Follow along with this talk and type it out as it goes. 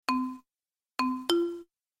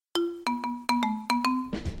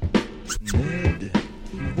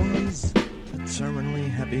sermonly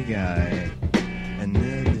happy guy. And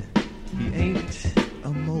Ned, he ate a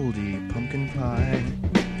moldy pumpkin pie.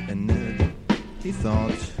 And Ned, he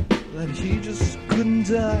thought that he just couldn't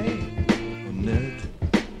die. Oh, Ned,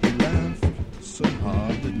 he laughed so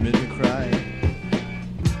hard it made me cry.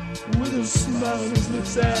 With a smile on his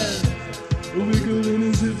lips and a wiggle in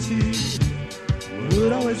his hip teeth,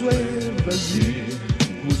 would always wave as he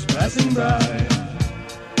was passing by.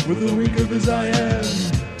 With a wink of his eye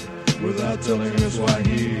and without telling us why,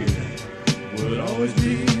 he would always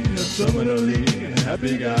be a terminally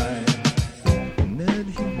happy guy. Ned,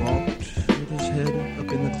 he walked with his head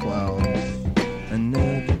up in the clouds, and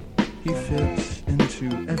Ned, he fit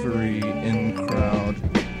into every in crowd.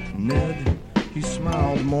 Ned, he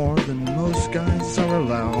smiled more than most guys are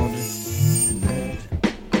allowed. Ned,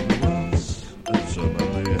 he was a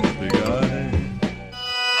terminally happy guy.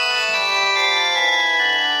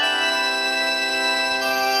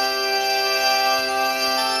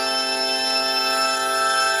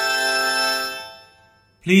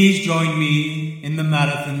 Please join me in the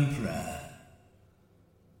marathon prayer.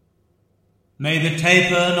 May the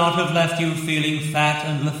taper not have left you feeling fat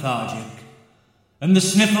and lethargic, and the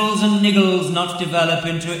sniffles and niggles not develop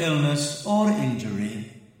into illness or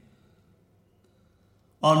injury.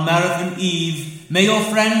 On Marathon Eve, may your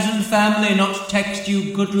friends and family not text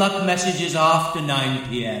you good luck messages after 9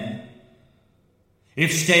 p.m.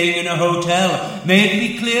 If staying in a hotel, may it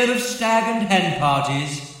be clear of stag and hen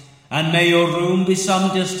parties, and may your room be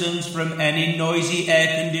some distance from any noisy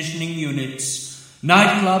air conditioning units,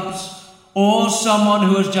 nightclubs, or someone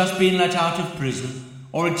who has just been let out of prison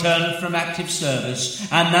or returned from active service,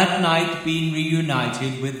 and that night been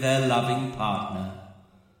reunited with their loving partner.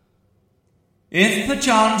 If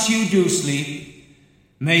perchance you do sleep,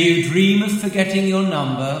 may you dream of forgetting your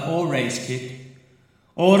number or race kit,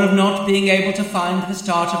 or of not being able to find the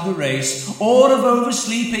start of the race, or of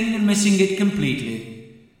oversleeping and missing it completely,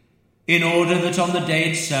 in order that on the day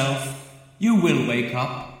itself you will wake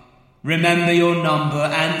up, remember your number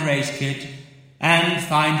and race kit, and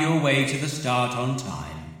find your way to the start on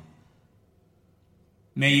time.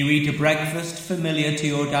 May you eat a breakfast familiar to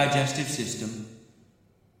your digestive system.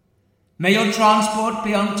 May your transport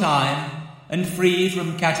be on time and free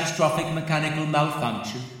from catastrophic mechanical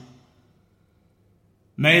malfunction.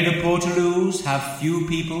 May the Portaloos have few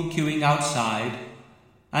people queuing outside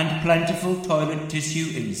and plentiful toilet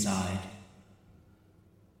tissue inside.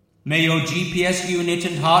 May your GPS unit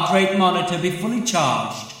and heart rate monitor be fully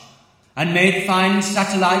charged, and may it find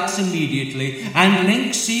satellites immediately and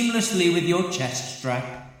link seamlessly with your chest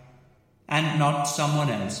strap, and not someone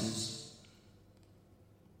else's.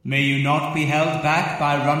 May you not be held back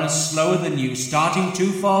by runners slower than you, starting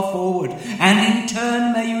too far forward, and in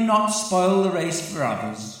turn may you not spoil the race for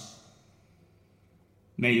others.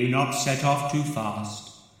 May you not set off too fast,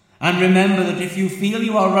 and remember that if you feel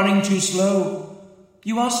you are running too slow,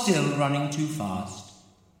 you are still running too fast.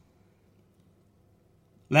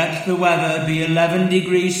 Let the weather be 11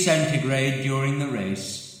 degrees centigrade during the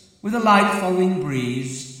race, with a light following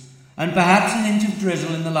breeze, and perhaps an inch of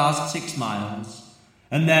drizzle in the last 6 miles.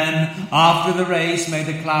 And then, after the race, may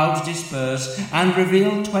the clouds disperse and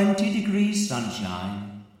reveal 20 degrees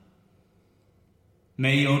sunshine.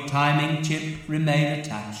 May your timing chip remain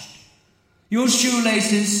attached, your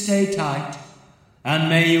shoelaces stay tight, and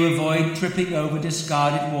may you avoid tripping over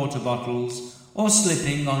discarded water bottles or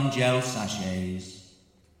slipping on gel sachets.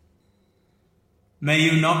 May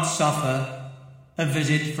you not suffer a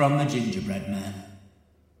visit from the gingerbread man,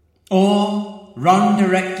 or run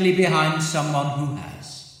directly behind someone who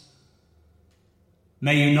has.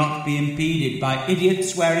 May you not be impeded by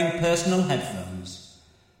idiots wearing personal headphones,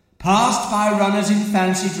 passed by runners in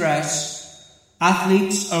fancy dress,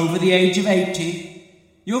 athletes over the age of 80,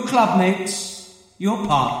 your clubmates, your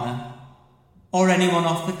partner, or anyone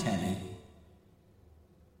off the telly.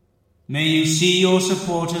 May you see your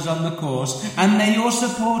supporters on the course, and may your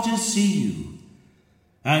supporters see you.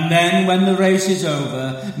 And then, when the race is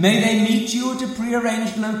over, may they meet you at a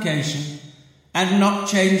prearranged location and not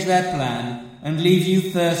change their plan and leave you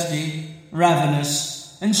thirsty,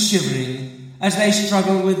 ravenous, and shivering as they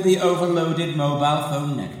struggle with the overloaded mobile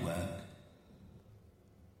phone network.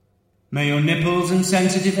 May your nipples and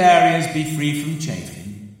sensitive areas be free from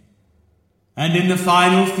chafing. And in the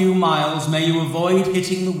final few miles, may you avoid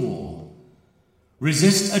hitting the wall,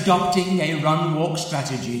 resist adopting a run-walk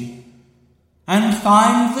strategy, and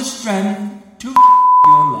find the strength to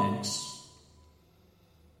your legs.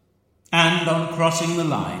 And on crossing the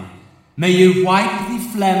line, may you wipe the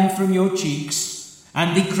phlegm from your cheeks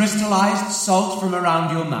and the crystallized salt from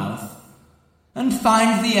around your mouth, and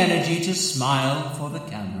find the energy to smile for the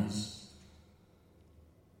cameras.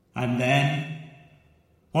 And then,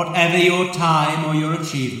 whatever your time or your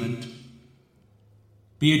achievement,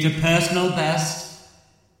 be it a personal best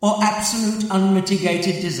or absolute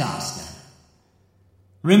unmitigated disaster,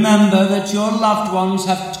 remember that your loved ones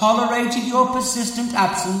have tolerated your persistent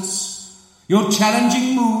absence, your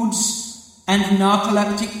challenging moods, and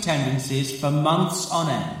narcoleptic tendencies for months on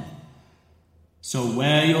end. So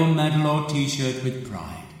wear your medal or t-shirt with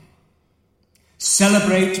pride.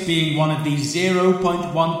 Celebrate being one of the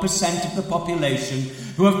 0.1% of the population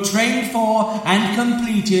who have trained for and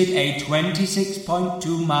completed a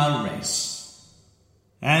 26.2-mile race.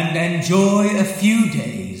 And enjoy a few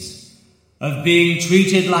days of being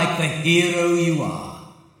treated like the hero you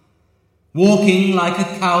are, walking like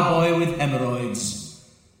a cowboy with hemorrhoids,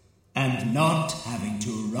 and not having to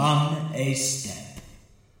run a step.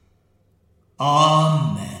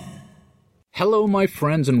 Amen. Hello, my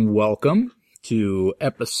friends, and welcome to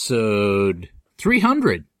episode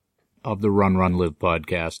 300 of the Run, Run, Live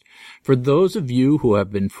podcast. For those of you who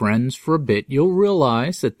have been friends for a bit, you'll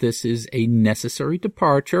realize that this is a necessary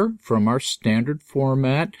departure from our standard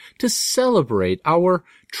format to celebrate our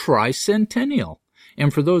tricentennial.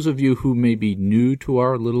 And for those of you who may be new to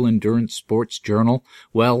our little endurance sports journal,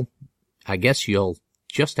 well, I guess you'll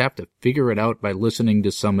just have to figure it out by listening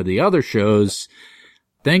to some of the other shows.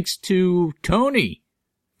 Thanks to Tony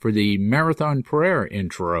for the Marathon Prayer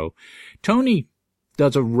intro. Tony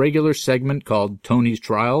does a regular segment called Tony's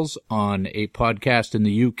Trials on a podcast in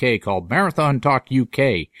the UK called Marathon Talk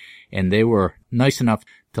UK, and they were nice enough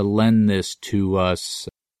to lend this to us.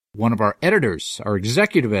 One of our editors, our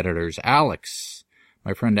executive editors, Alex,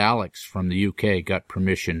 my friend Alex from the UK, got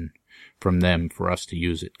permission from them for us to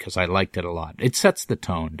use it because I liked it a lot. It sets the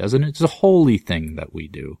tone, doesn't it? It's a holy thing that we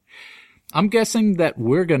do. I'm guessing that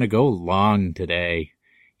we're going to go long today.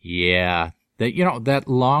 Yeah, that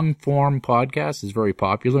long-form podcast is very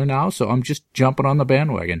popular now, so I'm just jumping on the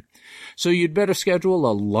bandwagon. So you'd better schedule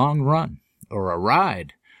a long run or a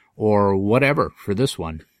ride or whatever for this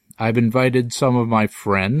one. I've invited some of my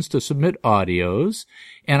friends to submit audios,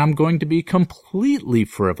 and I'm going to be completely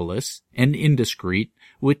frivolous and indiscreet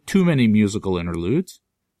with too many musical interludes.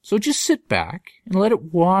 So just sit back and let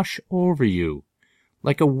it wash over you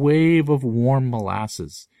like a wave of warm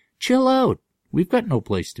molasses. Chill out. We've got no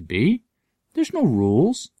place to be. There's no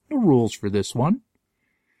rules for this one.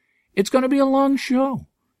 It's going to be a long show,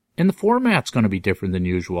 and the format's going to be different than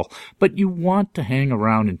usual, but you want to hang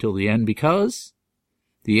around until the end because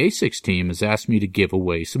the A6 team has asked me to give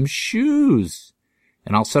away some shoes,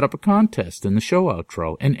 and I'll set up a contest in the show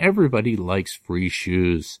outro, and everybody likes free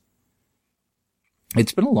shoes.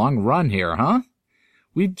 It's been a long run here, huh?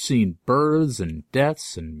 We've seen births and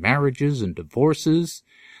deaths and marriages and divorces,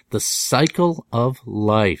 the cycle of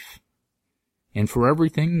life. And for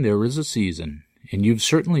everything, there is a season. And you've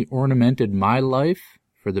certainly ornamented my life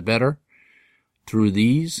for the better through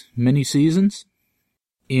these many seasons.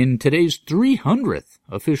 In today's 300th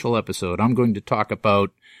official episode, I'm going to talk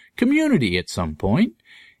about community at some point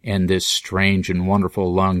and this strange and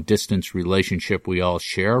wonderful long-distance relationship we all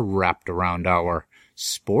share wrapped around our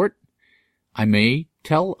sport. I may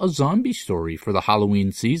tell a zombie story for the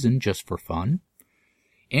Halloween season just for fun.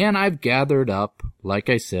 And I've gathered up, like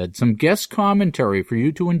I said, some guest commentary for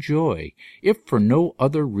you to enjoy, if for no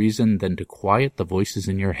other reason than to quiet the voices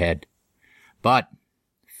in your head. But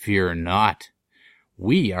fear not.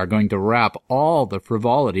 We are going to wrap all the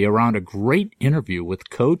frivolity around a great interview with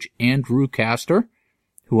Coach Andrew Kastor,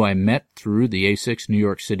 who I met through the A6 New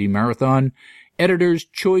York City Marathon Editor's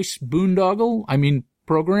Choice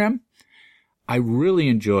program. I really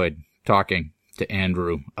enjoyed talking to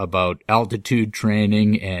Andrew about altitude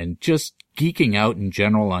training and just geeking out in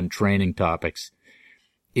general on training topics.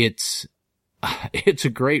 It's a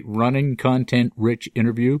great running content-rich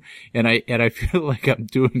interview, and I feel like I'm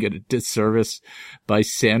doing it a disservice by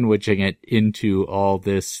sandwiching it into all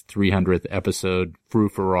this 300th episode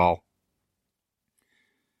frou-for-all.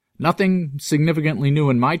 Nothing significantly new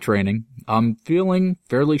in my training. I'm feeling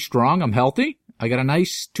fairly strong. I'm healthy. I got a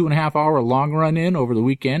nice 2.5-hour long run in over the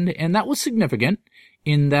weekend, and that was significant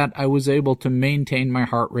in that I was able to maintain my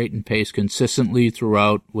heart rate and pace consistently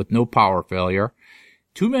throughout with no power failure.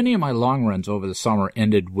 Too many of my long runs over the summer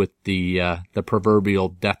ended with the proverbial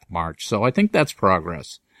death march, so I think that's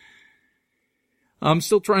progress. I'm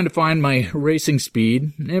still trying to find my racing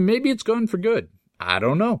speed, and maybe it's gone for good. I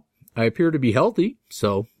don't know. I appear to be healthy,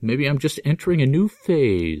 so maybe I'm just entering a new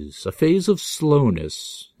phase, a phase of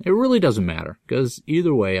slowness. It really doesn't matter, because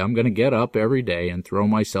either way, I'm going to get up every day and throw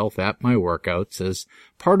myself at my workouts as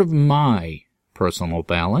part of my personal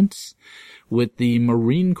balance. With the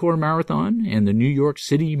Marine Corps Marathon and the New York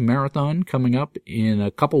City Marathon coming up in a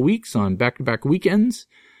couple weeks on back-to-back weekends,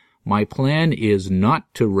 my plan is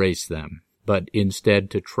not to race them, but instead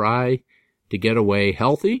to try to get away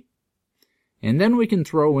healthy. And then we can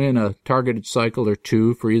throw in a targeted cycle or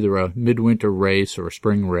two for either a midwinter race or a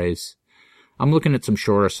spring race. I'm looking at some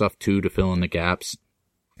shorter stuff too to fill in the gaps.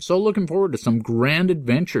 So looking forward to some grand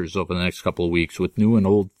adventures over the next couple of weeks with new and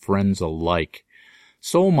old friends alike.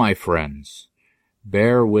 So, my friends,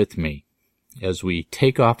 bear with me as we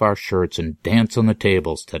take off our shirts and dance on the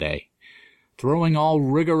tables today, throwing all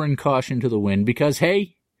rigor and caution to the wind because,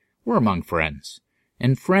 hey, we're among friends,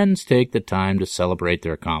 and friends take the time to celebrate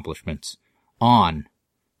their accomplishments. On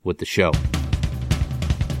with the show.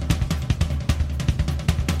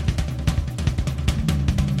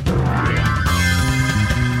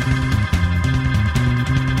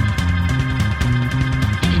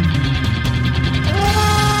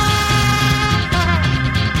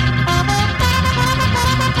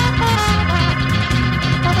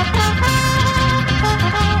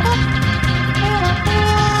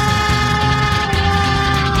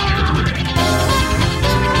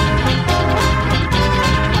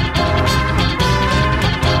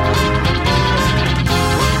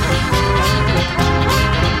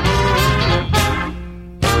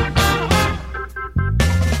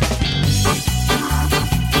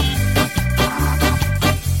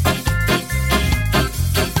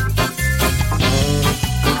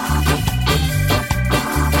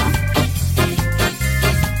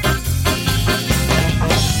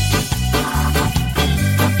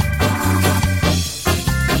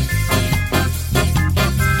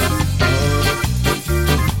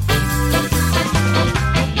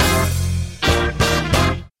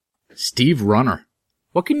 Steve Runner.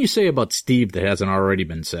 What can you say about Steve that hasn't already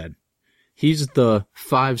been said? He's the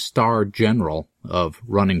 5-star general of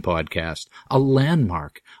Running Podcast, a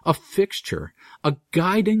landmark, a fixture, a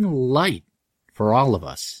guiding light for all of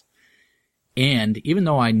us. And even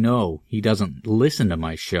though I know he doesn't listen to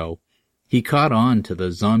my show, he caught on to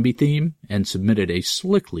the zombie theme and submitted a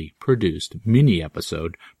slickly produced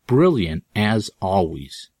mini-episode, brilliant as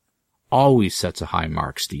always. Always sets a high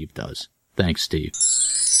mark, Steve does. Thanks, Steve.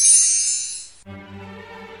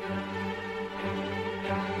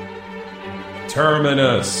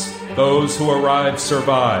 Terminus. Those who arrive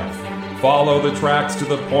survive. Follow the tracks to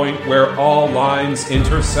the point where all lines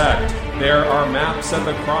intersect. There are maps at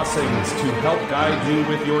the crossings to help guide you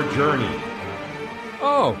with your journey.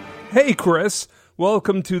 Oh, hey Chris.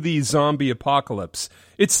 Welcome to the zombie apocalypse.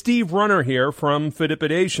 It's Steve Runner here from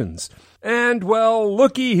Fittipidations. And, well,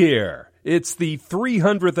 looky here. It's the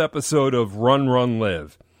 300th episode of Run, Run,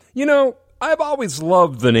 Live. You know, I've always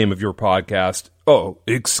loved the name of your podcast. Oh,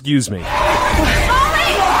 excuse me.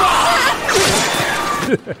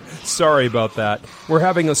 Sorry about that. We're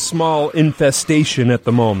having a small infestation at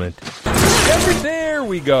the moment. There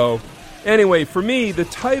we go. Anyway, for me, the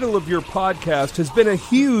title of your podcast has been a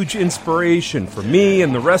huge inspiration for me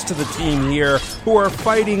and the rest of the team here who are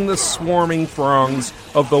fighting the swarming throngs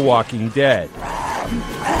of The Walking Dead.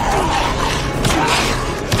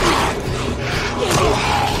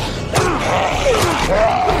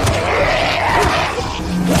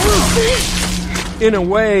 In a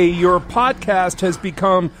way, your podcast has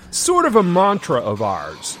become sort of a mantra of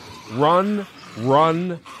ours. Run,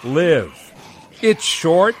 run, live. It's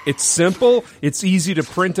short, it's simple, it's easy to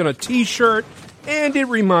print on a t-shirt, and it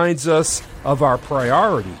reminds us of our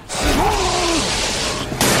priorities.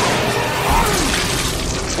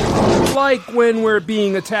 Like when we're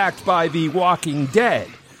being attacked by the Walking Dead.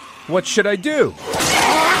 What should I do?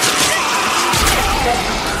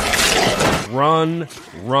 Run,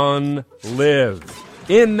 run, live.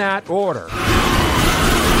 In that order.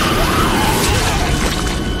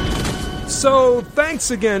 So,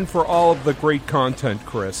 thanks again for all of the great content,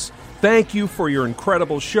 Chris. Thank you for your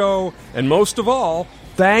incredible show, and most of all,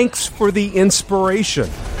 thanks for the inspiration.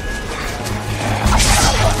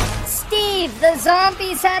 Steve, the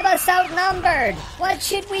zombies have us outnumbered. What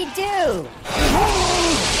should we do?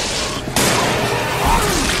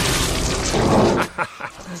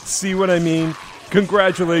 See what I mean?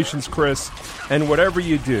 Congratulations, Chris. And whatever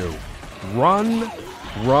you do, run,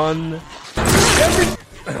 run,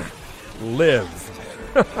 live.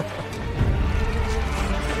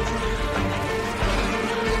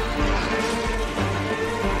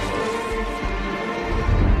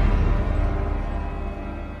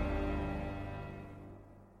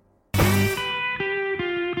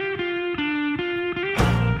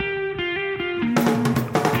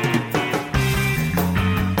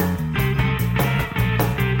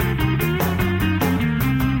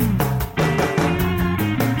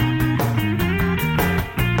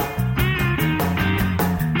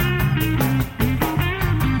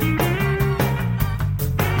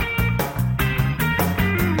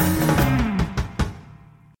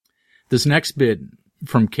 This next bit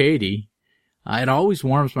from Katie, it always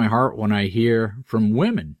warms my heart when I hear from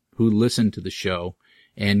women who listen to the show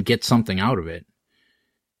and get something out of it.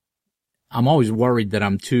 I'm always worried that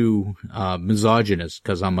I'm too misogynist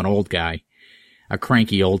because I'm an old guy, a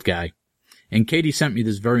cranky old guy. And Katie sent me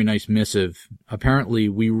this very nice missive. Apparently,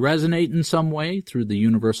 we resonate in some way through the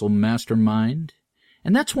universal mastermind.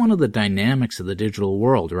 And that's one of the dynamics of the digital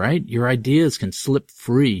world, right? Your ideas can slip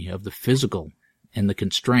free of the physical and the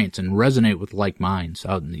constraints and resonate with like minds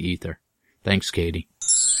out in the ether. Thanks, Katie.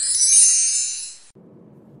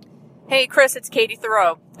 Hey, Chris, it's Katie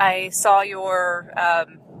Thoreau. I saw your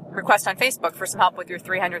request on Facebook for some help with your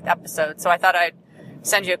 300th episode, so I thought I'd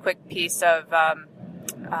send you a quick piece of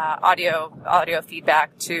audio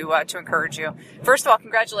feedback to encourage you. First of all,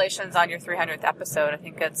 congratulations on your 300th episode. I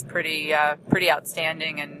think it's pretty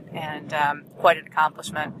outstanding and quite an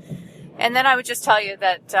accomplishment. And then I would just tell you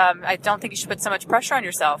that I don't think you should put so much pressure on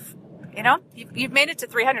yourself. You know, you've made it to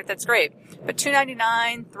 300. That's great. But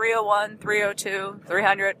 299, 301, 302,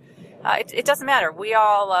 300. It doesn't matter. We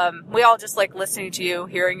all just like listening to you,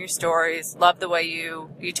 hearing your stories, love the way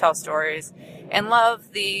you tell stories, and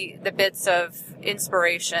love the bits of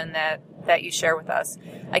inspiration that you share with us.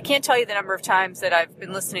 I can't tell you the number of times that I've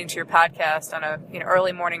been listening to your podcast on a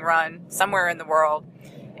early morning run somewhere in the world,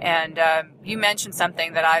 and you mentioned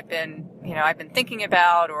something that I've been thinking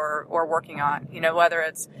about or working on. Whether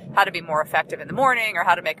it's how to be more effective in the morning or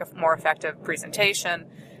how to make a more effective presentation.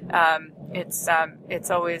 It's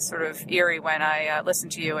always sort of eerie when I listen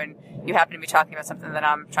to you and you happen to be talking about something that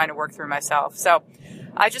I'm trying to work through myself. So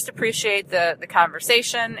I just appreciate the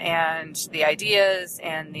conversation and the ideas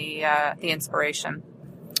and the inspiration.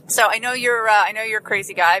 So I know you're a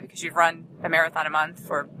crazy guy because you've run a marathon a month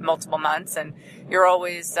for multiple months, and you're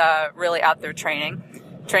always really out there training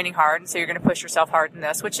hard, and so you're going to push yourself hard in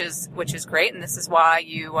this, which is great, and this is why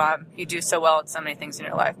you do so well at so many things in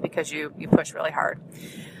your life, because you push really hard.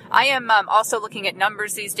 I am also looking at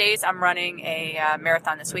numbers these days. I'm running a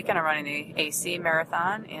marathon this weekend. I'm running the AC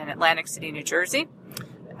Marathon in Atlantic City, New Jersey.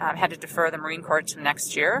 I had to defer the Marine Corps to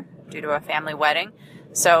next year due to a family wedding.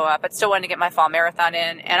 So, but still wanted to get my fall marathon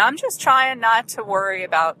in, and I'm just trying not to worry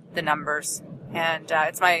about the numbers. And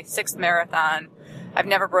it's my 6th marathon. I've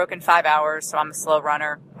never broken 5 hours, so I'm a slow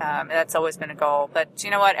runner. And that's always been a goal. But you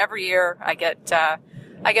know what? Every year I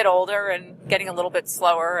get older and getting a little bit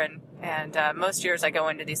slower, and most years I go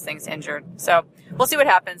into these things injured. So we'll see what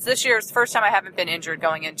happens. This year's the first time I haven't been injured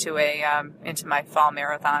going into into my fall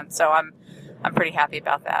marathon. So I'm pretty happy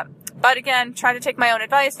about that. But again, trying to take my own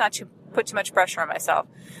advice, not to put too much pressure on myself.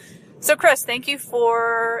 So Chris, thank you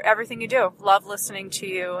for everything you do. Love listening to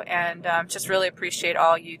you, and just really appreciate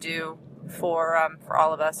all you do for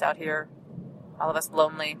all of us out here, all of us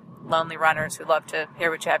lonely runners who love to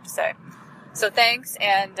hear what you have to say. So thanks,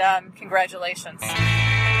 and congratulations.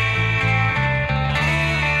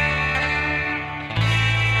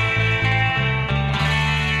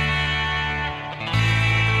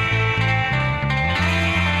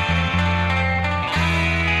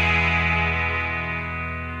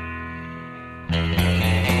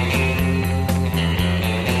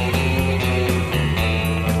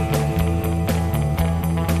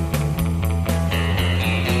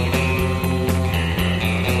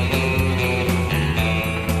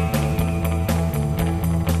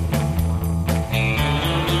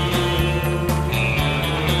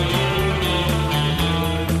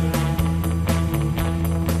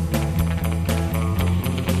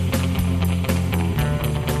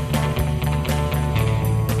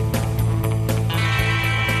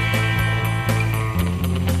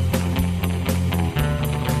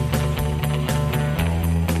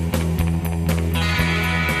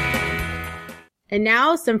 And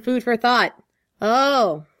now some food for thought.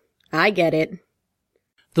 Oh, I get it.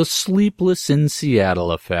 The sleepless in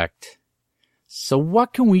Seattle effect. So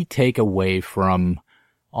what can we take away from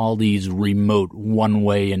all these remote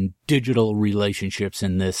one-way and digital relationships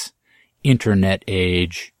in this internet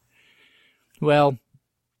age? Well,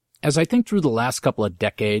 as I think through the last couple of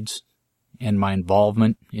decades and my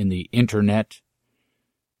involvement in the internet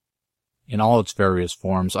in all its various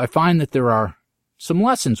forms, I find that there are some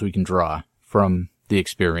lessons we can draw from the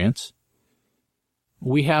experience.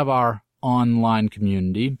 We have our online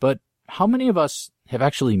community, but how many of us have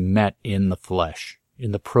actually met in the flesh,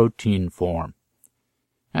 in the protein form?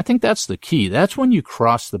 I think that's the key. That's when you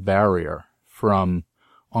cross the barrier from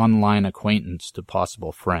online acquaintance to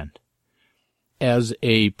possible friend. As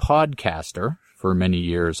a podcaster for many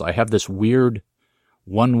years, I have this weird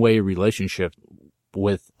one-way relationship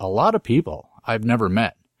with a lot of people I've never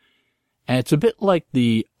met. And it's a bit like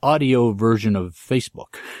the audio version of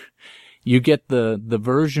Facebook. You get the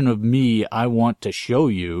version of me I want to show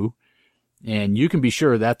you, and you can be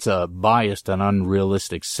sure that's a biased and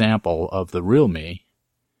unrealistic sample of the real me.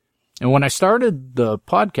 And when I started the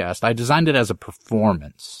podcast, I designed it as a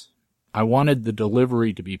performance. I wanted the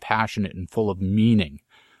delivery to be passionate and full of meaning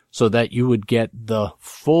so that you would get the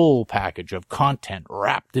full package of content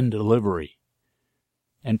wrapped in delivery.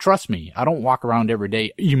 And trust me, I don't walk around every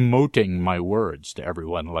day emoting my words to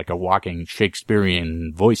everyone like a walking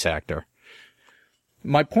Shakespearean voice actor.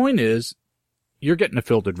 My point is, you're getting a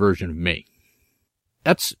filtered version of me.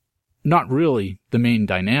 That's not really the main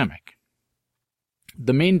dynamic.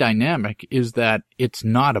 The main dynamic is that it's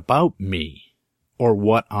not about me or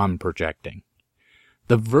what I'm projecting.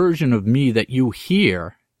 The version of me that you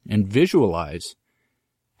hear and visualize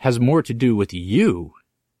has more to do with you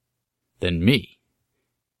than me.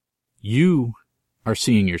 You are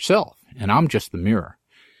seeing yourself, and I'm just the mirror.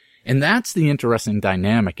 And that's the interesting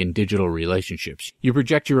dynamic in digital relationships. You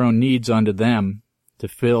project your own needs onto them to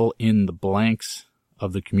fill in the blanks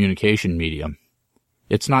of the communication medium.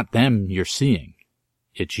 It's not them you're seeing.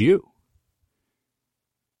 It's you.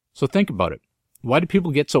 So think about it. Why do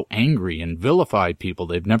people get so angry and vilify people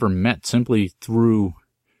they've never met simply through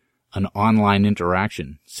an online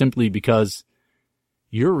interaction? Simply because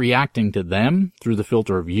you're reacting to them through the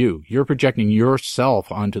filter of you. You're projecting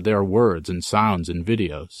yourself onto their words and sounds and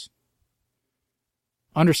videos.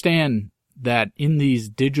 Understand that in these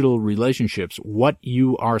digital relationships, what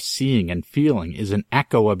you are seeing and feeling is an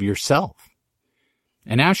echo of yourself.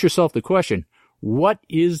 And ask yourself the question, what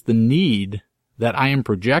is the need that I am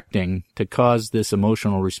projecting to cause this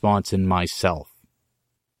emotional response in myself?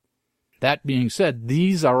 That being said,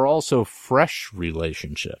 these are also fresh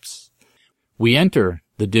relationships. We enter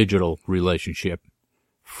the digital relationship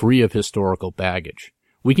free of historical baggage.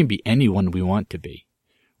 We can be anyone we want to be.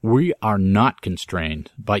 We are not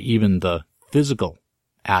constrained by even the physical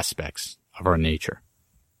aspects of our nature.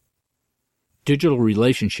 Digital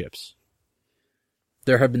relationships.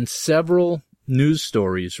 There have been several news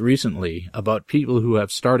stories recently about people who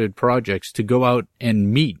have started projects to go out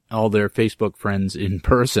and meet all their Facebook friends in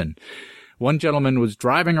person. One gentleman was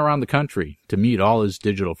driving around the country to meet all his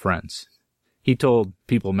digital friends. He told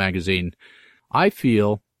People magazine, "I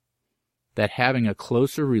feel that having a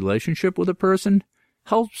closer relationship with a person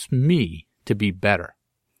helps me to be better."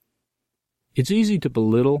 It's easy to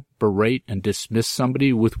belittle, berate, and dismiss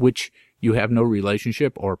somebody with which you have no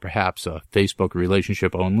relationship, or perhaps a Facebook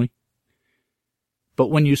relationship only.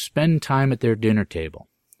 But when you spend time at their dinner table,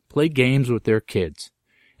 play games with their kids,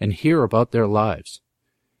 and hear about their lives,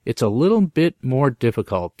 it's a little bit more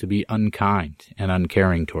difficult to be unkind and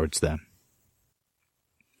uncaring towards them.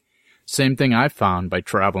 Same thing I've found by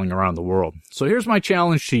traveling around the world. So here's my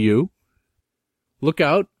challenge to you. Look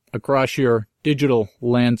out across your digital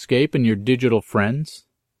landscape and your digital friends,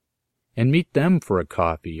 and meet them for a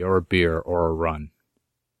coffee or a beer or a run,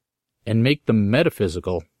 and make the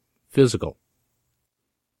metaphysical physical.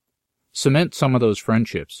 Cement some of those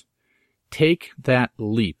friendships. Take that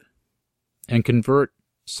leap and convert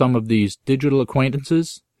some of these digital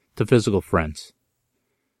acquaintances to physical friends.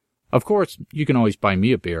 Of course, you can always buy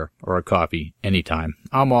me a beer or a coffee anytime.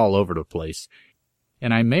 I'm all over the place,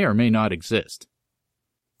 and I may or may not exist.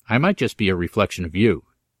 I might just be a reflection of you.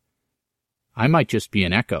 I might just be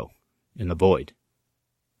an echo in the void.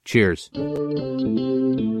 Cheers.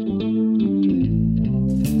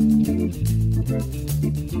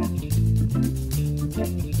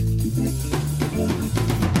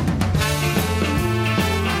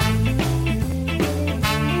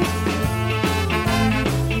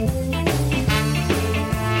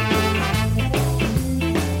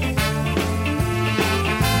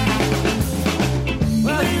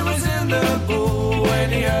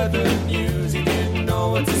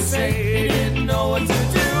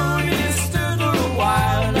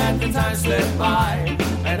 Slipped by,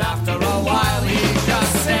 and after a while he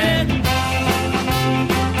just said, "I'm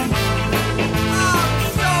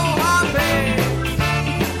so happy,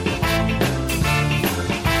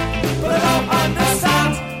 but I don't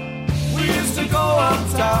understand. We used to go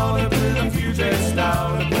uptown and put a few drinks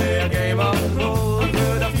down and play a game of pool and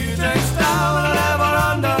put a few drinks down. I'll never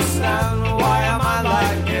understand why am I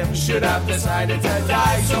like him? Should have decided to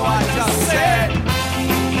die, so I just said."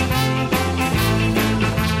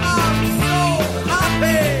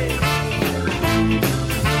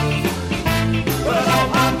 But I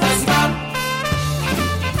don't understand.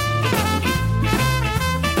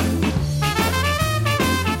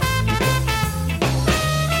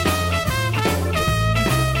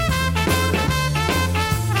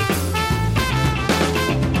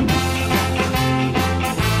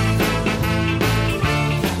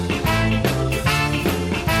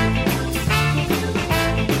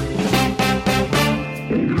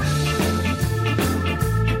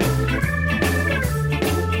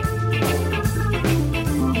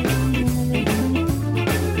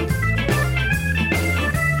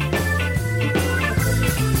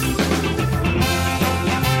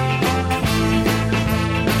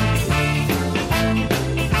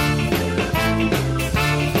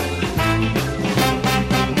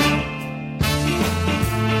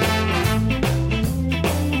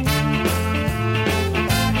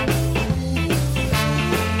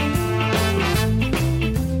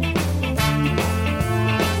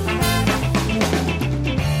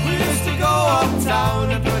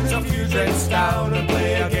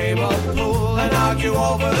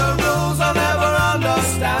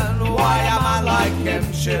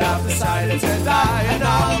 should have decided to die, and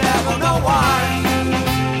I'll never know why. I'm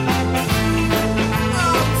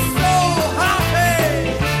so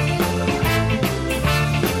happy,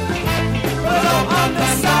 but I don't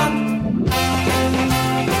understand. I'm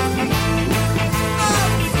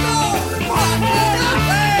so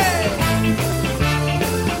happy,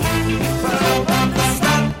 but I don't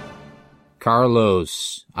understand.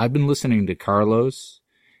 Carlos. I've been listening to Carlos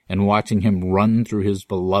and watching him run through his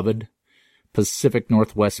beloved Pacific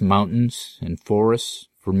Northwest mountains and forests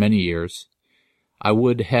for many years. I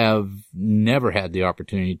would have never had the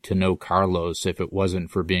opportunity to know Carlos if it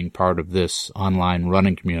wasn't for being part of this online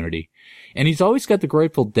running community. And he's always got the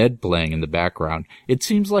Grateful Dead playing in the background. It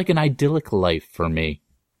seems like an idyllic life for me.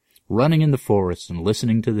 Running in the forest and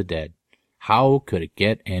listening to the Dead. How could it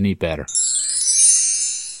get any better?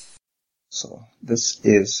 So this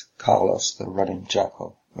is Carlos the Running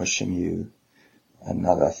Jackal wishing you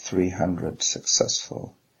another 300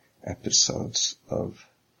 successful episodes of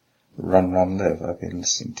Run, Run, Live. I've been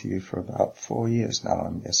listening to you for about 4 years now,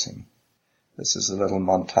 I'm guessing. This is a little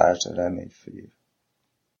montage that I made for you.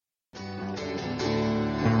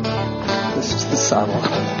 This is the saddle,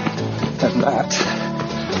 and that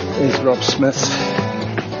is Rob Smith's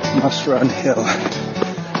Must Run Hill.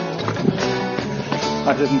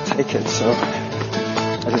 I didn't take it, so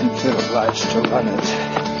I didn't feel obliged to run it.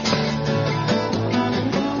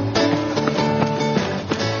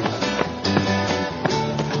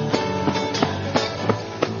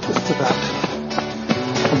 Just about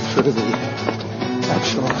come through the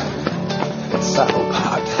actual saddle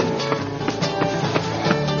part.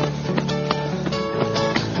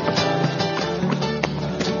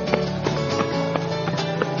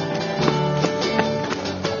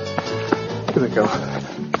 Here we go.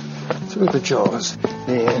 Through the jaws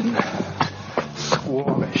in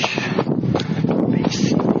Squamish,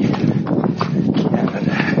 BC,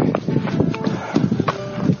 Canada.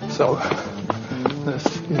 So, this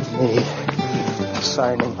is me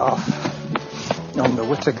signing off on the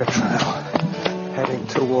Whittaker Trail, heading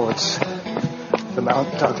towards the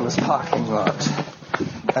Mount Douglas parking lot,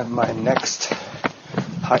 and my next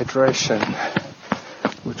hydration,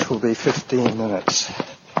 which will be 15 minutes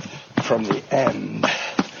from the end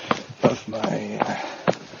of my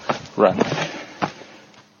run.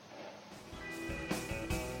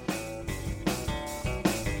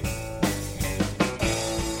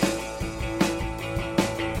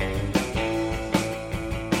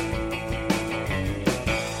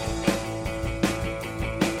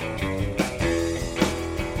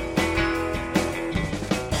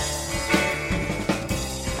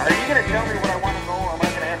 Are you going to tell me what I want to know, or am I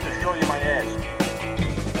going to have to show you my ass?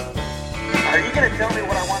 Are you going to tell me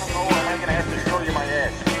what I want to know, or am I going to have to show you my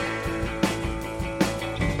ass?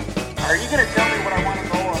 Are you going to tell me what I want to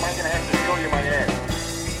know, or am I going to have to show you my ass?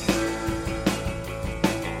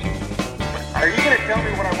 Are you going to tell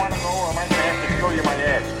me what I want to know, or am I going to have to show you my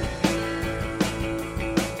ass?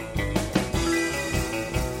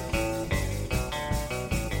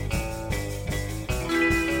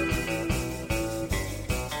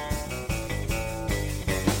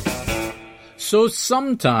 So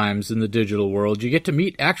sometimes in the digital world, you get to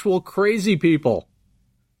meet actual crazy people.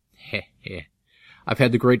 I've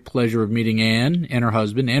had the great pleasure of meeting Anne and her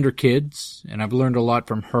husband and her kids, and I've learned a lot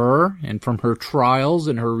from her and from her trials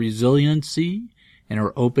and her resiliency and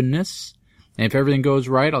her openness. And if everything goes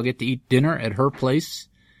right, I'll get to eat dinner at her place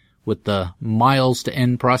with the Miles to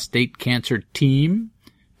End Prostate Cancer team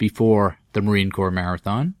before the Marine Corps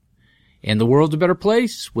Marathon. And the world's a better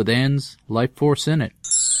place with Anne's life force in it.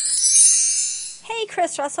 Hey,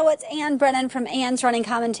 Chris Russell, it's Ann Brennan from Ann's Running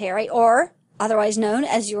Commentary, or otherwise known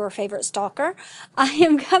as your favorite stalker. I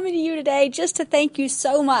am coming to you today just to thank you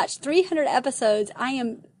so much. 300 episodes. I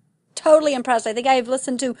am totally impressed. I think I've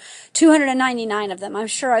listened to 299 of them. I'm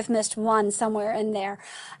sure I've missed one somewhere in there.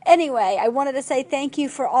 Anyway, I wanted to say thank you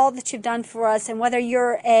for all that you've done for us, and whether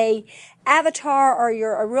you're a avatar or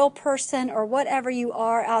you're a real person or whatever you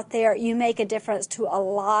are out there, you make a difference to a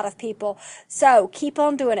lot of people. So keep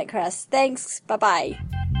on doing it, Chris. Thanks. Bye-bye.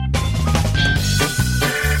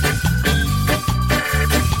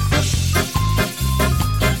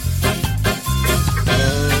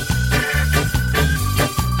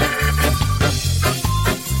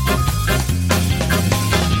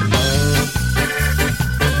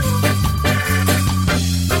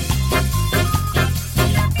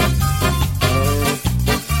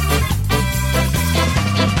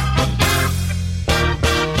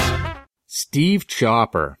 Steve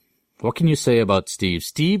Chopper. What can you say about Steve?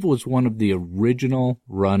 Steve was one of the original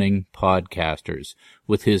running podcasters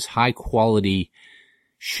with his high-quality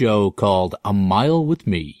show called A Mile With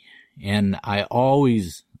Me. and I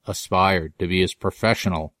always aspired to be as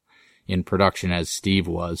professional in production as Steve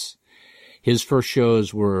was. His first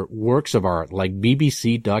shows were works of art, like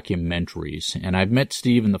BBC documentaries, and I've met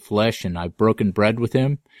Steve in the flesh, and I've broken bread with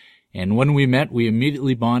him. And when we met, we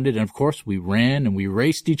immediately bonded, and of course we ran and we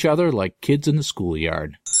raced each other like kids in the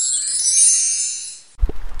schoolyard.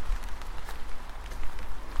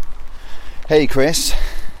 Hey Chris,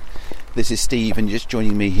 this is Steve, and just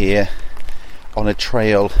joining me here on a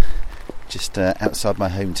trail just outside my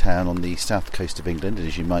hometown on the south coast of England. And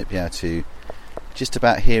as you might be able to just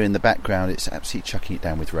about hear in the background, it's absolutely chucking it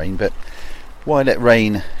down with rain, but why let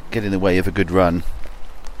rain get in the way of a good run?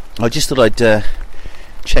 I just thought I'd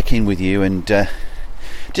check in with you and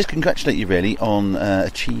just congratulate you really on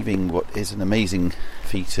achieving what is an amazing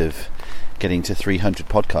feat of getting to 300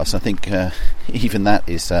 podcasts. I think even that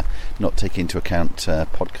is not taking into account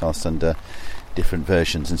podcasts under different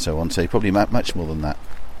versions and so on, so probably much more than that.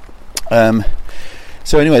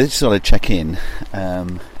 So anyway, I just thought I'd check in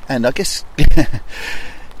and I guess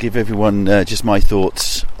give everyone just my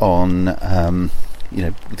thoughts on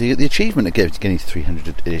the achievement of getting to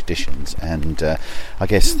 300 editions, and I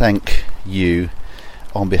guess thank you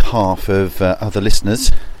on behalf of other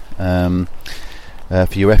listeners for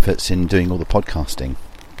your efforts in doing all the podcasting.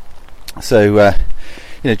 So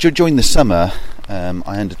during the summer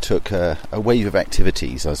I undertook a wave of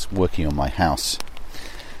activities. I was working on my house,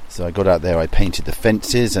 so I got out there, I painted the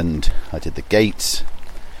fences and I did the gates,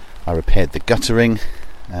 I repaired the guttering,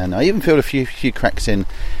 and I even filled a few cracks in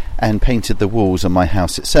and painted the walls on my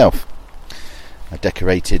house itself. I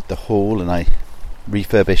decorated the hall and I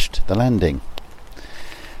refurbished the landing.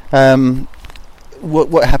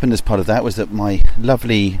 What happened as part of that was that my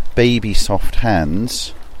lovely baby soft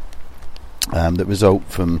hands that result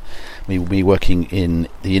from me working in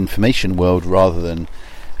the information world rather than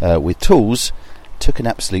with tools took an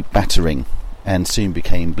absolute battering and soon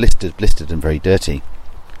became blistered and very dirty.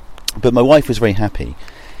 But my wife was very happy.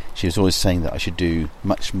 She was always saying that I should do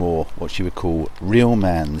much more what she would call real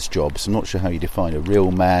man's jobs. I'm not sure how you define a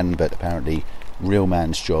real man, but apparently real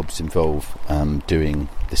man's jobs involve doing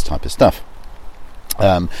this type of stuff.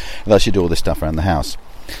 That I should do all this stuff around the house.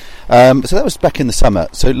 So that was back in the summer.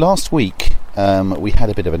 So last week we had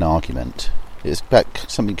a bit of an argument. It was back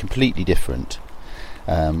something completely different,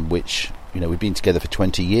 which we've been together for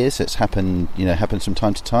 20 years. So it's happens from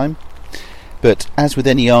time to time. But as with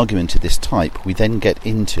any argument of this type, we then get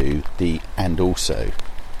into the and also.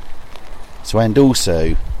 So and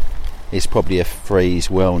also is probably a phrase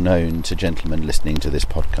well known to gentlemen listening to this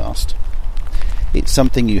podcast. It's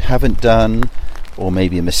something you haven't done, or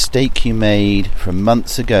maybe a mistake you made from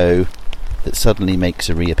months ago that suddenly makes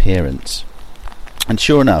a reappearance. And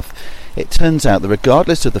sure enough, it turns out that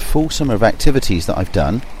regardless of the full summer of activities that I've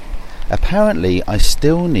done, apparently I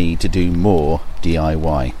still need to do more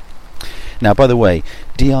DIY. Now, by the way,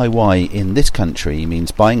 DIY in this country means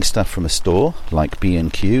buying stuff from a store, like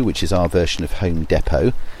B&Q, which is our version of Home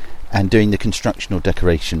Depot, and doing the construction or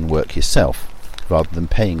decoration work yourself, rather than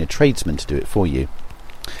paying a tradesman to do it for you.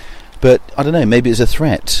 But, I don't know, maybe it's a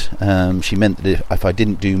threat. She meant that if I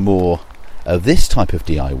didn't do more of this type of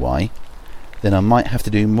DIY, then I might have to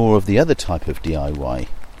do more of the other type of DIY,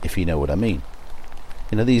 if you know what I mean.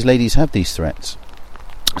 These ladies have these threats.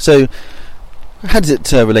 So, how does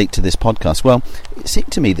it relate to this podcast? Well, it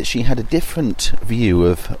seemed to me that she had a different view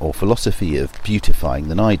of, or philosophy of, beautifying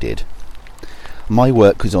than I did. My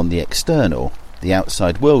work was on the external, the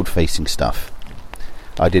outside world facing stuff.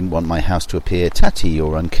 I didn't want my house to appear tatty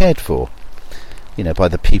or uncared for, by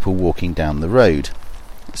the people walking down the road.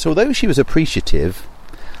 So although she was appreciative,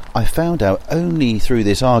 I found out only through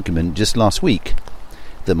this argument just last week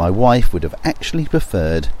that my wife would have actually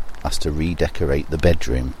preferred us to redecorate the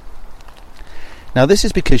bedroom. Now this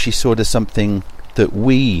is because she saw it as something that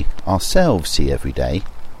we ourselves see every day,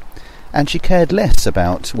 and she cared less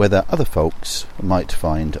about whether other folks might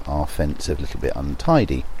find our fence a little bit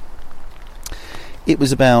untidy. It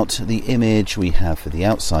was about the image we have for the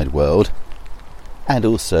outside world, and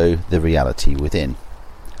also the reality within.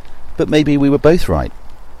 But maybe we were both right.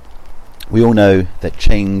 We all know that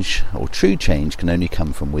change, or true change, can only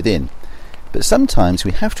come from within. But sometimes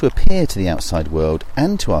we have to appear to the outside world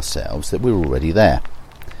and to ourselves that we're already there.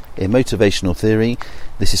 In motivational theory,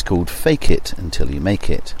 this is called fake it until you make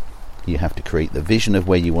it. You have to create the vision of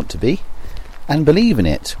where you want to be and believe in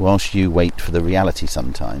it whilst you wait for the reality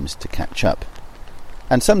sometimes to catch up.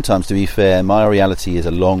 And sometimes, to be fair, my reality is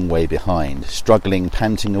a long way behind, struggling,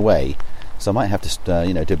 panting away. So I might have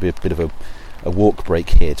to do a bit of a walk break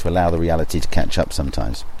here to allow the reality to catch up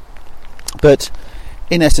sometimes. But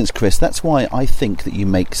in essence, Chris, that's why I think that you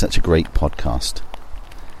make such a great podcast.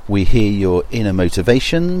 We hear your inner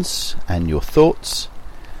motivations and your thoughts,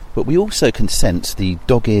 but we also can sense the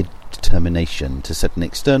dogged determination to set an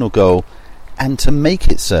external goal and to make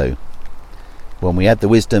it so. When we add the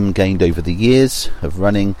wisdom gained over the years of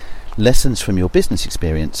running, lessons from your business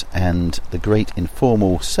experience, and the great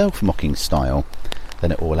informal self-mocking style,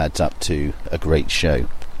 then it all adds up to a great show.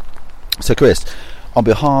 So Chris, on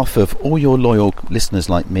behalf of all your loyal listeners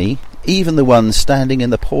like me, even the ones standing in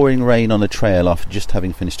the pouring rain on a trail after just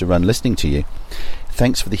having finished a run listening to you,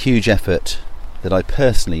 thanks for the huge effort that I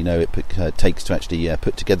personally know it takes to actually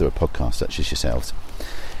put together a podcast such as yourselves.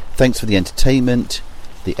 Thanks for the entertainment,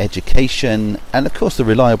 the education, and of course the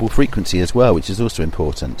reliable frequency as well, which is also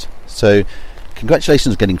important. So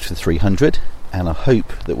congratulations on getting to 300, and I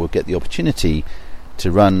hope that we'll get the opportunity to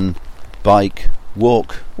run, bike,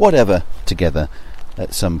 walk, whatever, together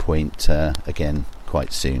at some point again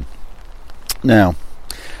quite soon. Now,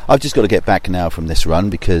 I've just got to get back now from this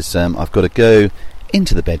run because I've got to go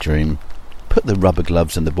into the bedroom, put the rubber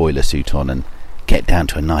gloves and the boiler suit on, and get down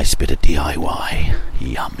to a nice bit of DIY.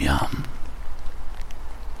 Yum yum.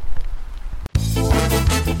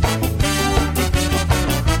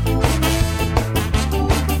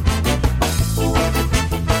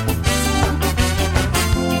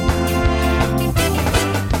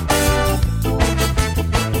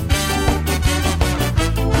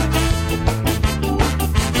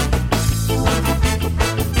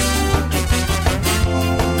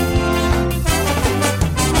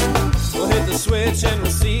 And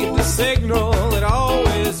received a signal that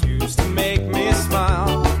always used to make me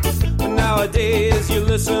smile. But nowadays you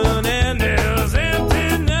listen and there's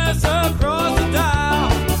emptiness across the dial.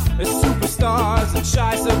 There's superstars and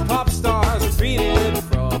shy pop stars repeated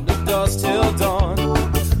from the dusk till dawn.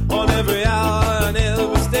 On every hour and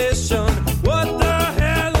every station, what the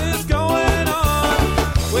hell is going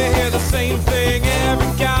on? We hear the same thing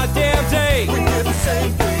every goddamn day. We hear the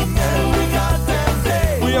same thing every goddamn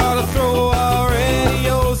day. We ought to throw our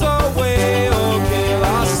radios away or kill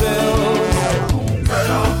ourselves.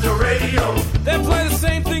 Turn off the radio. They play the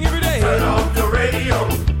same thing every day. Turn off the radio.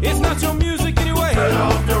 It's not your music anyway. Turn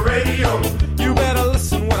off the radio. You better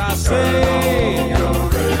listen what I say. Turn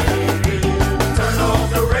off the radio. Turn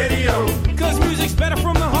off the radio. 'Cause music's better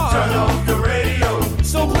from the heart. Turn off the radio.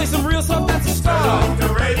 So play some real stuff that's a start. Turn off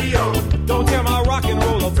the radio. Don't tear my rock and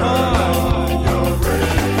roll apart. Turn off the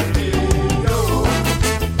radio.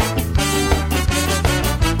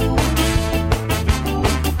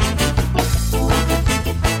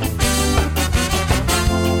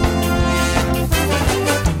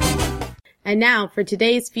 And now for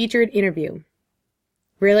today's featured interview.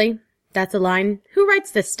 Really? That's a line? Who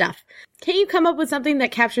writes this stuff? Can't you come up with something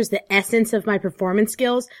that captures the essence of my performance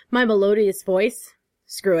skills, my melodious voice?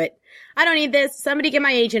 Screw it. I don't need this. Somebody get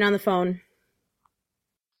my agent on the phone.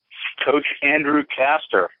 Coach Andrew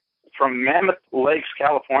Kastor from Mammoth Lakes,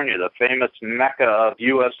 California, the famous mecca of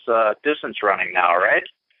U.S. distance running now, right?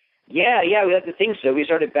 Yeah, we like to think so. We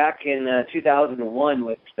started back in 2001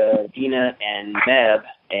 with Dina and Meb,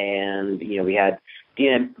 and we had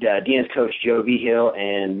Dina's coach Joe Vigil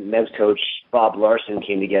and Meb's coach Bob Larson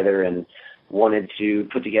came together and wanted to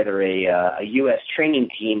put together a U.S. training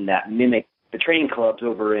team that mimicked the training clubs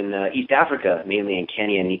over in East Africa, mainly in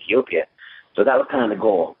Kenya and Ethiopia. So that was kind of the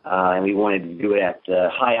goal, and we wanted to do it at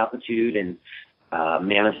high altitude, and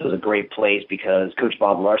Mammoth was a great place because Coach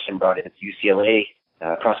Bob Larson brought in UCLA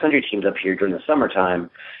cross-country teams up here during the summertime,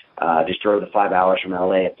 just drove the 5 hours from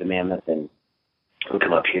LA up to Mammoth and would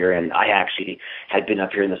come up here. And I actually had been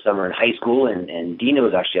up here in the summer in high school, and Dina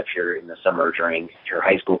was actually up here in the summer during her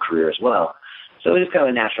high school career as well. So it was kind of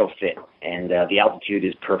a natural fit, and the altitude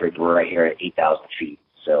is perfect. We're right here at 8,000 feet.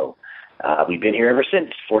 So we've been here ever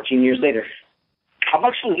since, 14 years later. How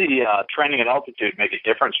much does the training at altitude make a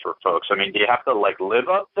difference for folks? I mean, do you have to live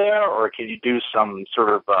up there, or can you do some sort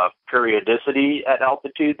of periodicity at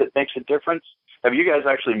altitude that makes a difference? Have you guys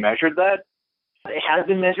actually measured that? It has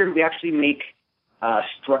been measured. We actually make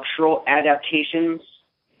structural adaptations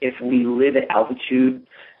if we live at altitude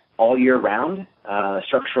all year round.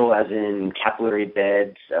 Structural as in capillary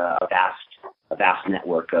beds, a vast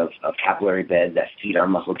network of capillary beds that feed our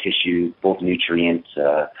muscle tissue, both nutrients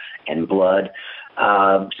and blood.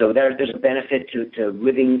 So there's a benefit to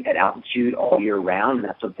living at altitude all year round, and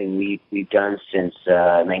that's something we've done since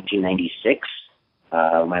 1996.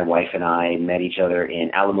 My wife and I met each other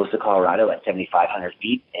in Alamosa, Colorado at 7,500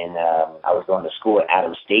 feet, and I was going to school at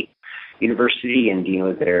Adams State University, and Dina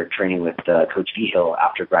was there training with Coach Vigil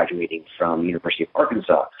after graduating from University of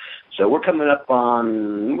Arkansas. So we're coming up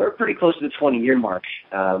on, we're pretty close to the 20-year mark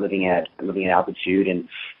living at altitude, and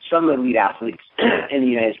some elite athletes in the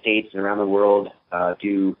United States and around the world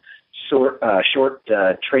do short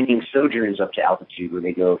training sojourns up to altitude where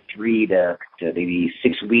they go 3 to maybe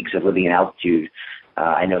 6 weeks of living in altitude.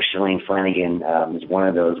 I know Shalane Flanagan is one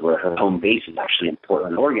of those where her home base is actually in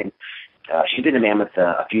Portland, Oregon. She's been to Mammoth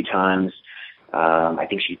a few times. I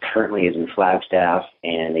think she currently is in Flagstaff,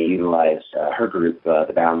 and they utilize her group,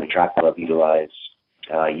 the Bound Track Club, utilize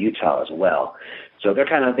Utah as well. So they're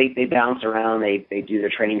kind of they bounce around. They do their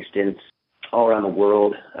training stints all around the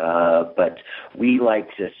world. But we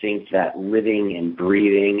like to think that living and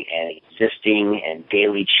breathing and existing and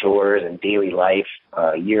daily chores and daily life,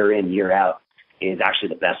 year in, year out, is actually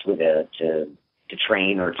the best way to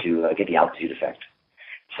train or to get the altitude effect.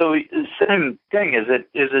 So same thing.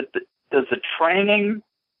 Does the training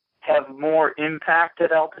have more impact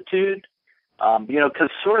at altitude? Because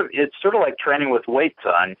it's sort of like training with weights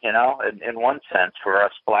on, in one sense for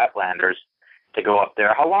us flatlanders to go up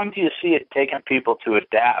there. How long do you see it taking people to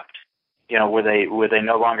adapt? Where they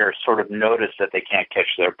no longer sort of notice that they can't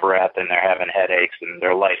catch their breath and they're having headaches and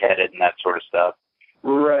they're lightheaded and that sort of stuff.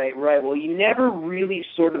 Right. Well, you never really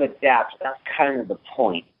sort of adapt. That's kind of the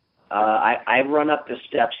point. I run up the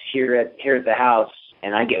steps here at the house,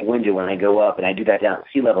 and I get winded when I go up, and I do that down at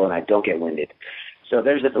sea level, and I don't get winded. So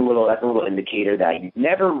that's a little indicator that you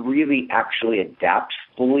never really actually adapt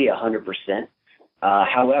fully 100%.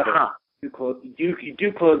 However, you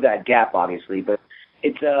do close that gap, obviously. But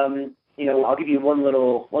it's I'll give you one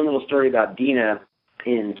little story about Dina.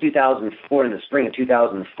 In 2004, in the spring of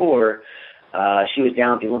 2004, she was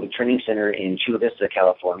down at the Olympic Training Center in Chula Vista,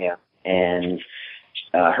 California, and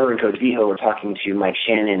her and Coach Viho were talking to Mike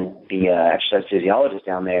Shannon, the exercise physiologist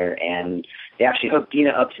down there, and they actually hooked Dina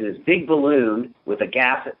up to this big balloon with a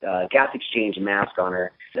gas exchange mask on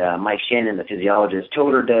her. Mike Shannon, the physiologist,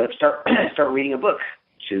 told her to start reading a book,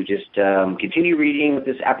 to just continue reading with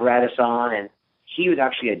this apparatus on, and he was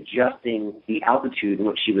actually adjusting the altitude in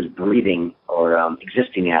which she was breathing or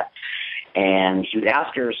existing at. And he would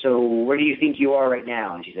ask her, so where do you think you are right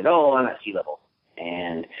now? And she said, I'm at sea level.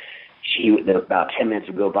 And about 10 minutes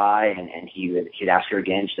would go by, and he'd ask her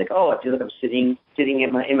again. She's like, I feel like I'm sitting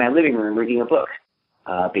in my living room reading a book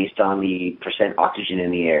based on the percent oxygen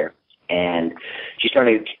in the air. And she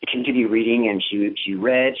started to continue reading, and she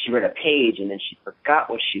read a page, and then she forgot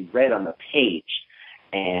what she read on the page.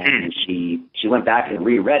 And she went back and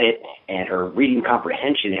reread it, and her reading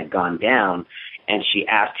comprehension had gone down. And she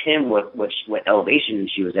asked him what elevation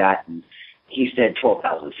she was at, and he said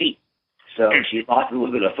 12,000 feet. So she lost a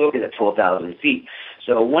little bit of focus at 12,000 feet.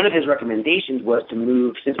 So one of his recommendations was to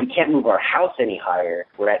move, since we can't move our house any higher,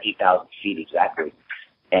 we're at 8,000 feet exactly,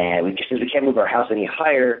 and since we can't move our house any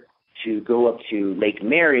higher, to go up to Lake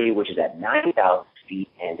Mary, which is at 9,000 feet,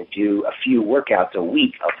 and to do a few workouts a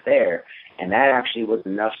week up there. And that actually was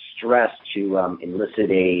enough stress to elicit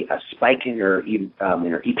a spike in her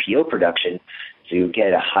EPO production to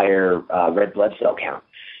get a higher red blood cell count.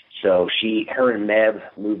 So her and Meb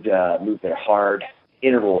moved their hard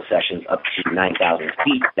interval sessions up to 9,000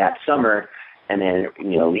 feet that summer, and then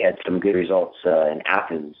we had some good results in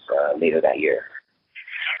Athens later that year.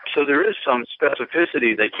 So there is some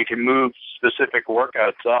specificity that you can move specific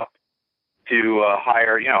workouts up to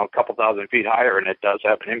higher, a couple thousand feet higher, and it does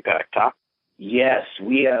have an impact, huh? Yes,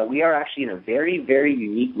 we are actually in a very, very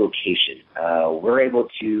unique location. We're able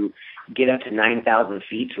to get up to 9,000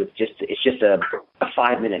 feet with it's just a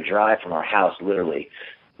 5-minute drive from our house, literally.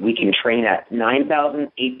 We can train at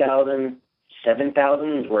 9,000, 8,000,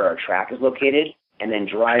 7,000 is where our track is located, and then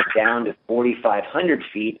drive down to 4,500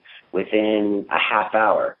 feet within a half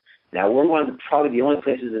hour. Now, we're probably the only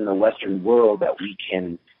places in the Western world that we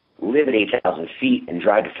can live at 8,000 feet and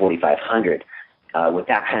drive to 4,500 with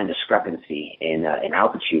that kind of discrepancy in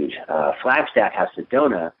altitude. Flagstaff has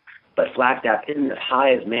Sedona, but Flagstaff isn't as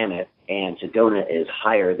high as Mammoth, and Sedona is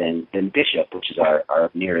higher than Bishop, which is our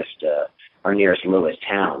nearest lowest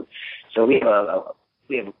town. So we have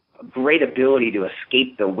a great ability to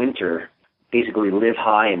escape the winter, basically live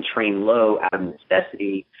high and train low out of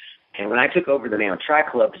necessity. And when I took over the Mammoth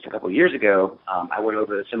Track Club just a couple of years ago, I went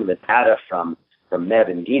over some of the data from Meb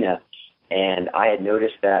and Dina, and I had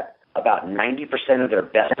noticed that about 90% of their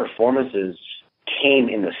best performances came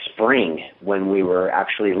in the spring when we were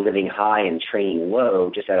actually living high and training low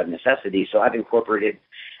just out of necessity. So I've incorporated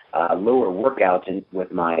lower workouts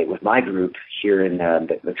with my group here in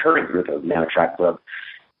the current group of Mammoth Track Club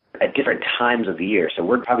at different times of the year. So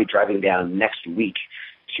we're probably driving down next week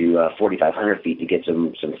to 4,500 feet to get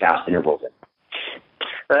some fast intervals in.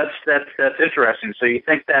 That's interesting. So you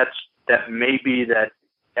think that maybe that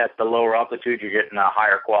at the lower altitude you're getting a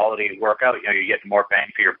higher quality workout, you're getting more bang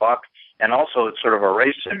for your buck, And also it's sort of a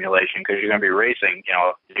race simulation because you're going to be racing,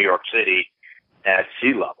 New York City at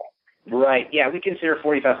sea level. Right. Yeah, we consider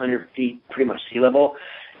 4,500 feet pretty much sea level.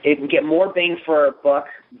 We get more bang for our buck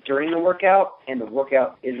during the workout, and the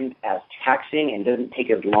workout isn't as taxing and doesn't take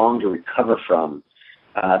as long to recover from.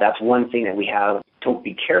 That's one thing that we have to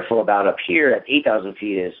be careful about up here at 8,000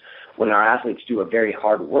 feet is when our athletes do a very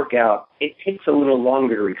hard workout, it takes a little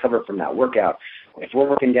longer to recover from that workout. If we're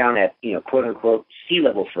working down at, quote-unquote sea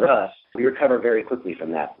level for us, we recover very quickly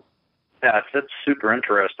from that. Yeah, that's super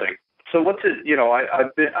interesting. So what's it,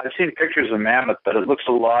 I've seen pictures of Mammoth, but it looks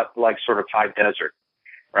a lot like sort of high desert,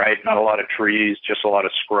 right? Not a lot of trees, just a lot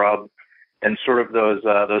of scrub, and sort of those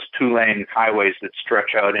 2-lane highways that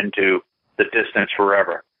stretch out into the distance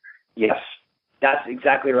forever. Yes, that's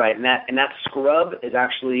exactly right. And that scrub is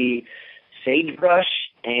actually sagebrush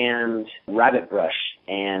and rabbit brush.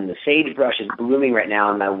 And the sagebrush is blooming right now,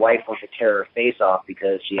 and my wife wants to tear her face off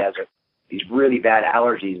because she has these really bad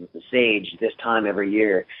allergies with the sage this time every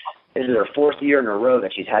year. This is her 4th year in a row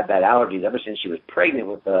that she's had bad allergies. Ever since she was pregnant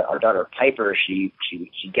with our daughter Piper, she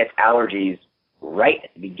gets allergies right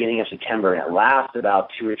at the beginning of September, and it lasts about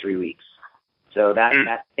 2 or 3 weeks. So that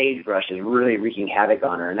sagebrush is really wreaking havoc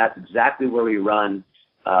on her, and that's exactly where we run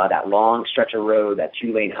that long stretch of road, that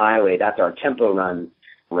 2-lane highway. That's our tempo run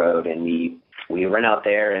road, and we run out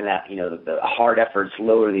there, and that the hard efforts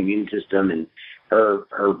lower the immune system, and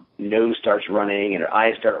her nose starts running and her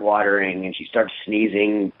eyes start watering and she starts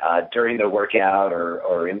sneezing during the workout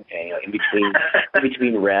or in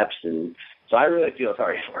between reps, and so I really feel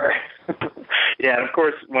sorry for her. Yeah, and of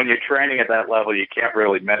course when you're training at that level you can't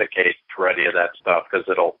really medicate for any of that stuff because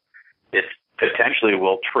it potentially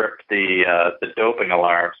will trip the doping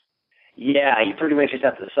alarms. Yeah, you pretty much just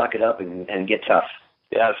have to suck it up and get tough.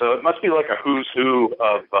 Yeah, so it must be like a who's who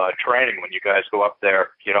of training when you guys go up there,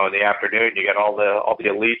 in the afternoon. You get all the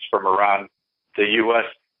elites from around the U.S.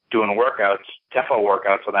 doing workouts, tempo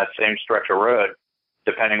workouts on that same stretch of road,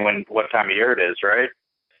 depending what time of year it is, right?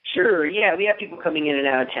 Sure, yeah. We have people coming in and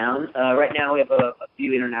out of town. Right now we have a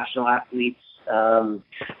few international athletes,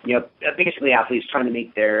 basically athletes trying to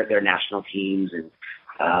make their national teams, and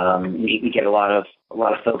we get a lot of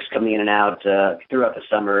folks coming in and out throughout the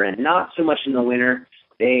summer, and not so much in the winter.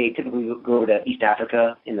 They typically go to East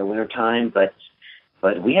Africa in the wintertime, but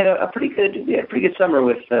we had a pretty good summer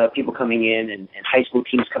with people coming in and high school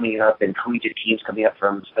teams coming up and collegiate teams coming up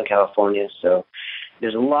from Southern California. So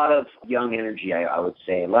there's a lot of young energy, I would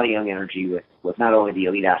say, a lot of young energy with not only the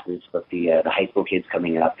elite athletes but the high school kids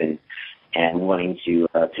coming up and wanting to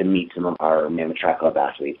meet some of our Mammoth Track Club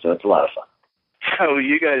athletes. So it's a lot of fun. So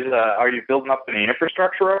you guys, are you building up any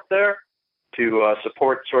infrastructure up there to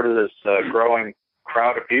support sort of this growing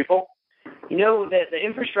crowd of people? The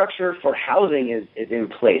infrastructure for housing is in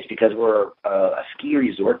place because we're a ski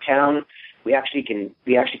resort town. We actually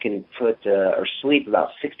can put or sleep about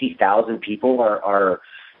 60,000 people. Our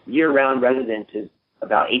year-round residence is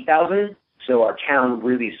about 8,000. So our town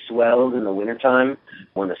really swells in the wintertime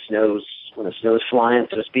when the snow's flying,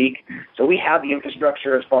 so to speak. So we have the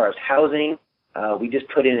infrastructure as far as housing. We just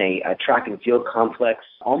put in a track and field complex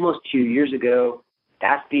almost 2 years ago.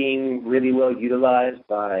 That's being really well utilized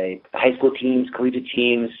by the high school teams, collegiate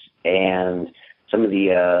teams, and some of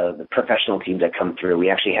the professional teams that come through. We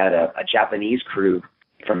actually had a Japanese crew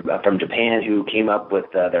from Japan who came up with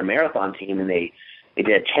their marathon team, and they did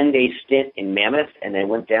a 10-day stint in Mammoth, and then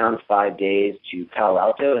went down 5 days to Palo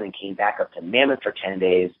Alto, and then came back up to Mammoth for 10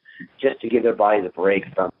 days just to give their bodies a break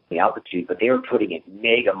from the altitude. But they were putting in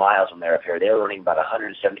mega miles when they're up here. They were running about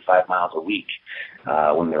 175 miles a week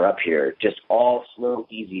when they're up here. Just all slow,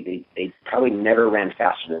 easy. They probably never ran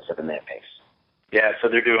faster than 7-minute pace. Yeah, so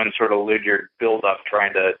they're doing sort of Lydiard build-up,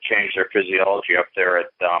 trying to change their physiology up there at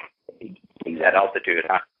altitude,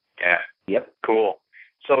 huh? Yeah. Yep. Cool.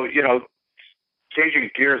 So,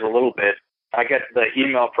 changing gears a little bit, I get the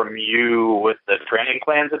email from you with the training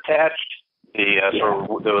plans attached. There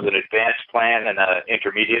was an advanced plan and an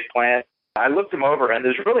intermediate plan. I looked them over, and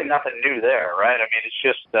there's really nothing new there, right? I mean, it's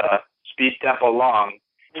just speed, tempo, long.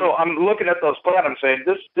 So I'm looking at those plans. I'm saying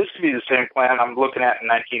this could be the same plan I'm looking at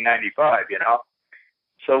in 1995.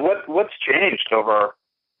 So what's changed over?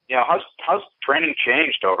 How's training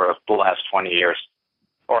changed over the last 20 years,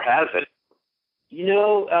 or has it?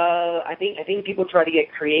 I think people try to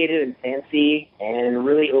get creative and fancy and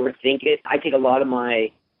really overthink it. I take a lot of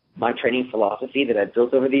my training philosophy that I've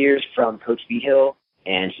built over the years from Coach V. Hill,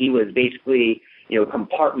 and he was basically,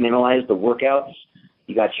 compartmentalize the workouts.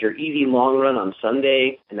 You got your easy long run on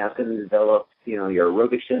Sunday, and that's going to develop, your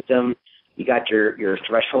aerobic system. You got your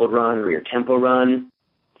threshold run or your tempo run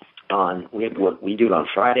we do it on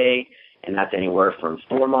Friday. and that's anywhere from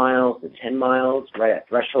 4 miles to 10 miles, right at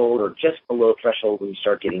threshold or just below threshold when you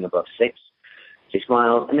start getting above 6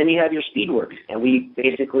 miles. And then you have your speed work, and we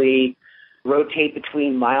basically rotate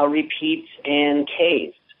between mile repeats and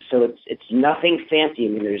Ks. So it's nothing fancy. I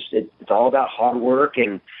mean, it's all about hard work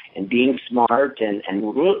and being smart and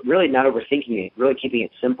really not overthinking it, really keeping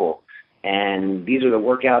it simple. And these are the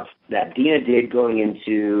workouts that Dina did going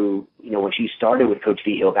into, when she started with Coach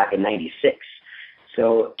V Hill back in '96.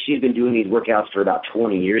 So she's been doing these workouts for about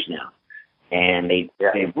 20 years now. And they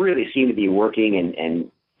really seem to be working,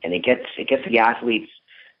 and it gets the athletes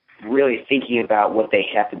really thinking about what they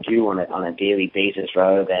have to do on a daily basis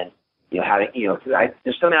rather than,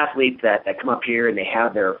 there's some athletes that come up here and they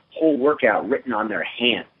have their whole workout written on their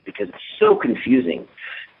hand because it's so confusing.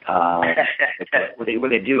 Where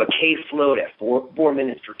they do a K float at 4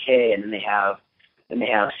 minutes per K, and then they have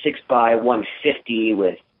 6 by 150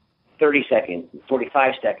 with 30 seconds,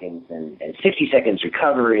 45 seconds, and 60 seconds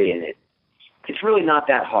recovery, and it's really not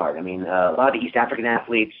that hard. I mean, a lot of the East African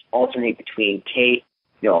athletes alternate between K,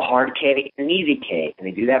 a hard K and an easy K, and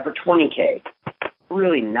they do that for 20K.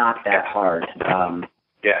 Really not that hard.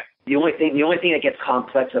 The only thing that gets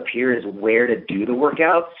complex up here is where to do the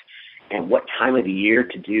workouts and what time of the year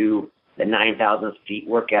to do the 9,000 feet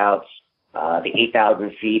workouts, the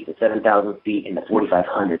 8,000 feet, the 7,000 feet, and the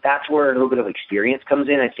 4,500. That's where a little bit of experience comes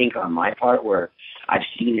in, I think, on my part, where I've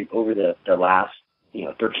seen it over the last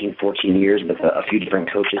 13, 14 years with a few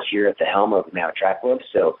different coaches here at the helm of the Maverick Track Club.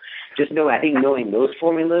 So I think knowing those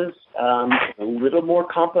formulas is a little more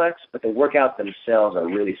complex, but the workouts themselves are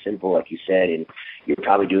really simple, like you said, and you're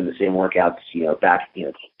probably doing the same workouts, back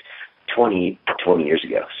 20 years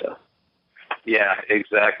ago. So. Yeah,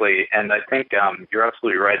 exactly. And I think you're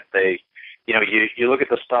absolutely right. You look at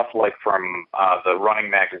the stuff like from the running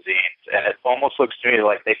magazines, and it almost looks to me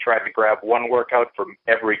like they tried to grab one workout from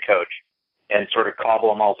every coach and sort of cobble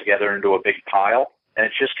them all together into a big pile, and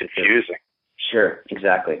it's just confusing. Sure,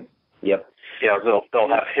 exactly. Yep. They'll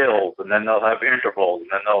have hills, and then they'll have intervals, and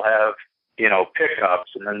then they'll have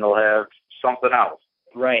pickups, and then they'll have something else.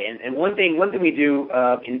 Right, and one thing we do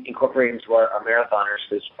incorporate into our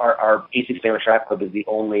marathoners is our A6 Family Track Club is the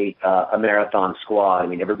only a marathon squad. I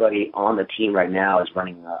mean, everybody on the team right now is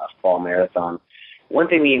running a fall marathon. One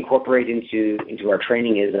thing we incorporate into our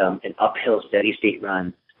training is an uphill steady state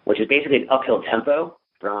run, which is basically an uphill tempo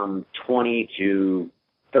from 20 to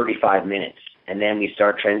 35 minutes. And then we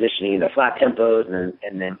start transitioning into flat tempos,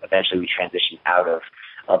 and then eventually we transition out of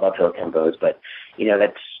uphill tempos. But,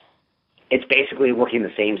 it's basically working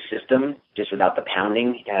the same system, just without the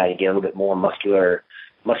pounding. You get a little bit more muscular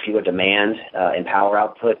demand and power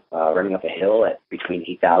output running up a hill at between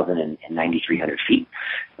 8,000 and 9,300 feet.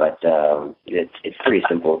 But it's pretty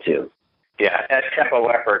simple, too. Yeah, at tempo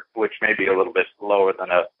effort, which may be a little bit lower than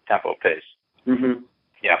a tempo pace. Mm-hmm.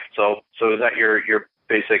 Yeah, so is that your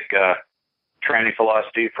basic training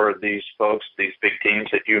philosophy for these folks, these big teams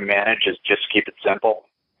that you manage, is just keep it simple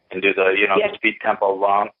and do the the speed tempo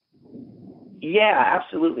long? Yeah,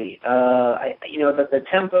 absolutely. The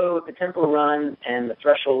tempo runs and the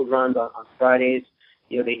threshold runs on Fridays,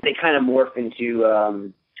 they kind of morph into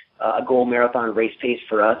a goal marathon race pace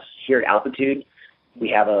for us here at Altitude. We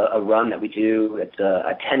have a run that we do. It's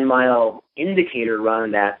a 10-mile indicator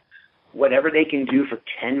run that whatever they can do for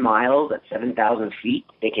 10 miles at 7,000 feet,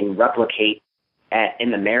 they can replicate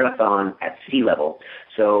in the marathon at sea level.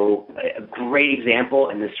 So a great example,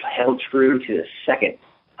 and this held true to the second.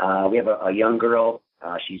 We have a young girl.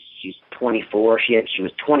 She's 24. She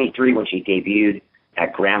was 23 when she debuted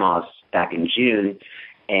at Grandma's back in June,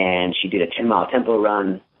 and she did a 10-mile tempo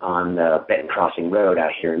run on the Benton Crossing Road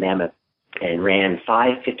out here in Mammoth, and ran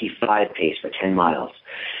 5:55 pace for 10 miles.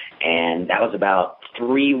 And that was about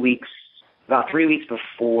 3 weeks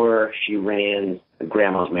before she ran the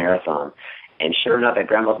Grandma's Marathon. And sure enough, at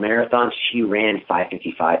Grandma's Marathon, she ran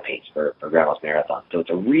 5:55 pace for Grandma's Marathon. So it's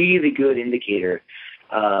a really good indicator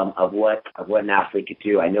of what an athlete could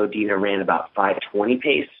do. I know Dina ran about 5:20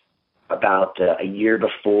 pace about a year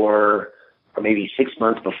before, or maybe 6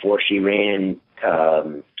 months before she ran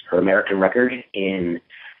her American record in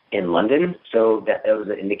London. So that was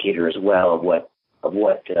an indicator as well of what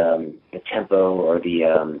the tempo or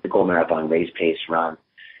the goal marathon race pace run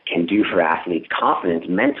can do for athletes' confidence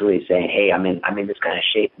mentally, saying, "Hey, I'm in this kind of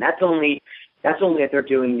shape." And that's only if they're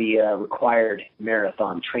doing the required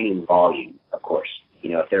marathon training volume, of course.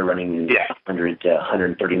 If they're running in the 100 to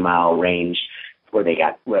 130 mile range where they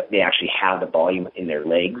actually have the volume in their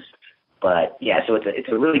legs, But yeah, so it's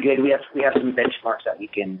a really good. We have some benchmarks that we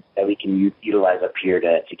can utilize up here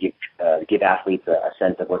to give athletes a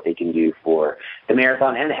sense of what they can do for the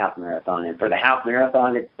marathon and the half marathon. And for the half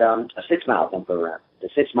marathon, it's a 6 mile tempo run, the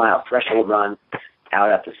 6 mile threshold run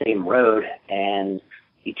out at the same road, and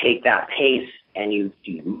you take that pace and you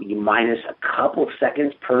minus a couple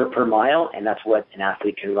seconds per mile, and that's what an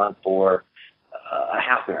athlete can run for a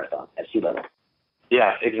half marathon at sea level.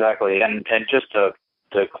 Yeah, exactly. And just to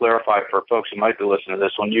clarify for folks who might be listening to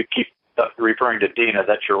this, when you keep referring to Dina,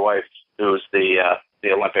 that's your wife, who's the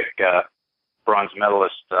Olympic bronze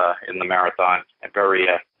medalist in the marathon, and very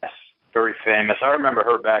famous. I remember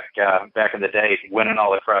her back in the day winning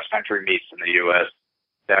all the cross country meets in the U.S.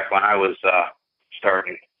 back when I was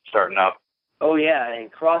starting up. Oh yeah,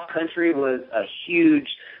 and cross country played a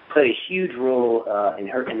huge role in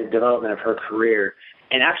the development of her career,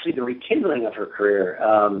 and actually the rekindling of her career.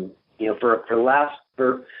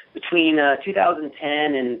 For between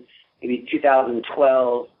 2010 and maybe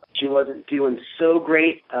 2012, she wasn't doing so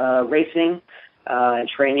great racing and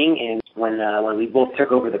training. And when we both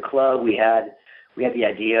took over the club, we had the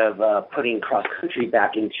idea of putting cross country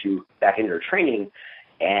back into her training.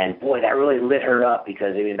 And boy, that really lit her up,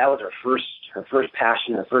 because that was her first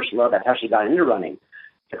passion, her first love. That's how she got into running.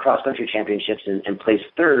 The cross country championships and placed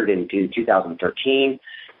third in 2013.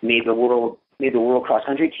 Made the world cross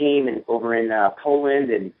country team and over in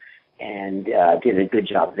Poland and did a good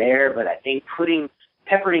job there. But I think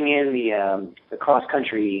peppering in the cross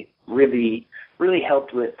country really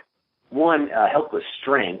helped with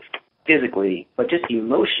strength physically, but just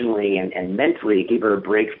emotionally and mentally gave her a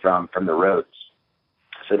break from the roads.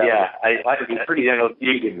 So that was pretty good.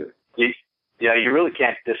 You really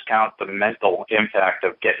can't discount the mental impact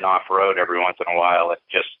of getting off road every once in a while. It's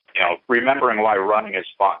just, remembering why running is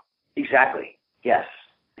fun. Exactly. Yes.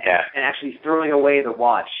 Yeah. And actually throwing away the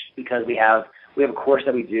watch, because we have a course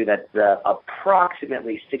that we do that's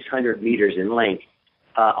approximately 600 meters in length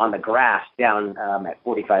on the grass down at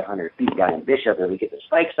 4,500 feet down in Bishop, and we get the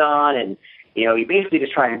spikes on, and you basically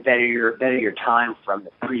just try and better your time from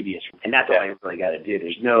the previous, and that's all you really got to do.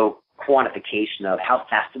 There's no quantification of how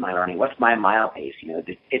fast am I running, what's my mile pace.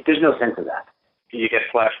 There's no sense of that. You get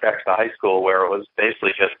flashbacks to high school where it was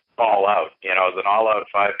basically just all out. It was an all-out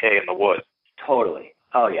 5K in the woods. Totally.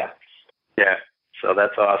 Oh yeah. Yeah. So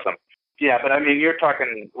that's awesome. Yeah, but you're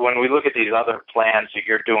talking, when we look at these other plans that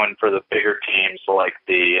you're doing for the bigger teams, like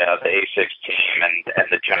the A6 team and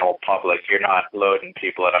the general public, you're not loading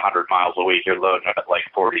people at 100 miles a week. You're loading them at like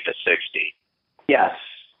 40 to 60. Yes.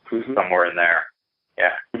 Somewhere in there.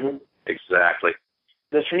 Yeah. Mm-hmm. Exactly.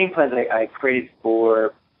 The training plans I created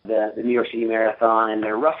for the New York City Marathon, and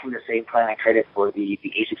they're roughly the same plan I created for the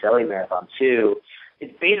A6 LA Marathon too.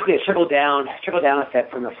 It's basically a trickle down effect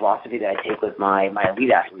from the philosophy that I take with my elite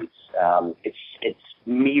athletes. It's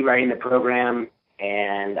me writing the program,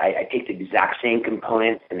 and I take the exact same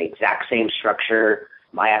components and the exact same structure.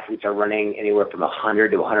 My athletes are running anywhere from 100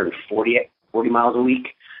 to 140 miles a week.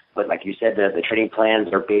 But like you said, the training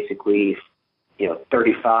plans are basically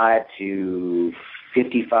 35 to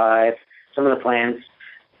 55. Some of the plans,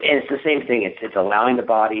 and it's the same thing. It's allowing the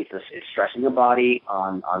body, it's stressing the body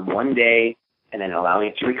on one day, and then allowing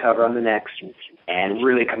it to recover on the next, and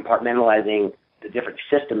really compartmentalizing the different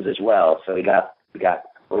systems as well. So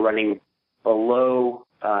we're running below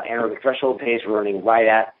anaerobic threshold pace, we're running right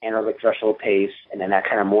at anaerobic threshold pace, and then that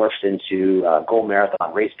kind of morphs into goal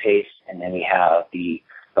marathon race pace, and then we have the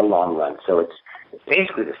long run. So it's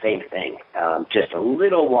basically the same thing, just a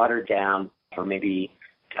little watered down for maybe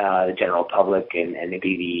the general public and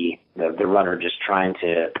maybe the runner just trying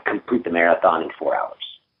to complete the marathon in 4 hours.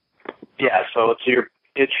 Yeah, so it's your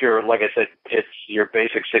like I said, it's your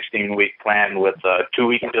basic 16-week plan with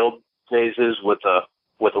 2-week build phases with a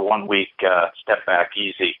 1-week step back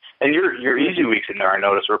easy. And your easy weeks in there, I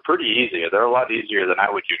noticed, were pretty easy. They're a lot easier than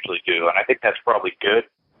I would usually do, and I think that's probably good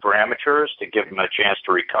for amateurs to give them a chance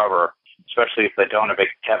to recover, especially if they don't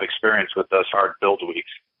have experience with those hard build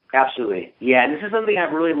weeks. Absolutely. Yeah, and this is something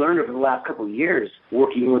I've really learned over the last couple of years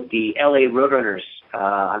working with the LA Roadrunners.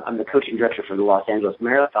 I'm the coaching director for the Los Angeles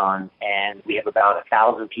Marathon, and we have about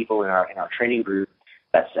 1,000 people in our training group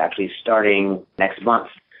that's actually starting next month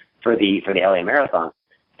for the LA Marathon.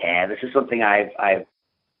 And this is something I've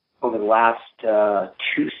over the last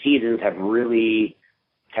 2 seasons have really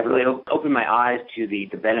opened my eyes to the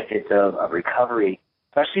benefits of recovery,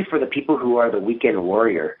 especially for the people who are the weekend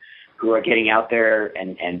warrior, who are getting out there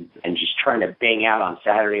and just trying to bang out on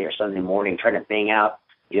Saturday or Sunday morning, trying to bang out,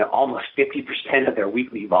 almost 50% of their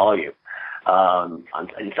weekly volume.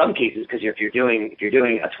 In some cases, because if you're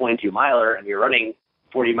doing a 22 miler and you're running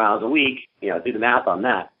 40 miles a week, do the math on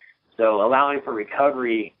that. So allowing for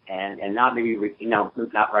recovery and not maybe,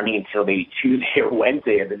 not running until maybe Tuesday or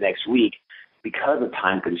Wednesday of the next week because of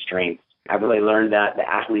time constraints. I've really learned that the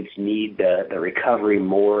athletes need the recovery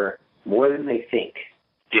more than they think.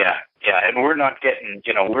 Yeah, and we're not getting,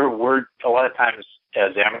 we're a lot of times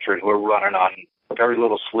as amateurs, we're running on very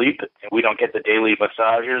little sleep, and we don't get the daily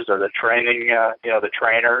massages or the training, the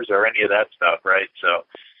trainers or any of that stuff, right? So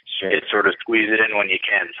it's sort of squeeze it in when you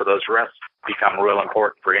can. So those rests become real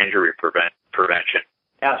important for injury prevention.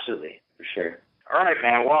 Absolutely, for sure. All right,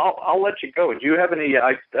 man. Well, I'll let you go. Do you have any?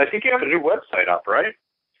 I think you have a new website up, right?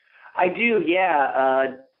 I do,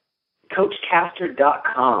 yeah.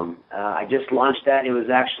 CoachKastor.com. I just launched that. It was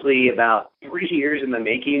actually about 3 years in the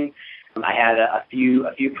making. I had a few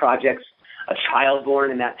projects, a child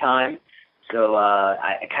born in that time, so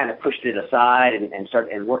I kind of pushed it aside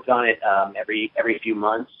and worked on it every few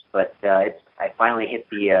months. But I finally hit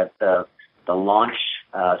the launch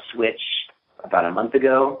switch about a month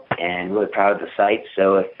ago, and really proud of the site.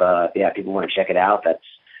 So if people want to check it out,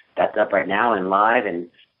 that's up right now and live. And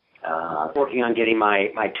working on getting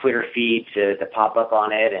my Twitter feed to pop up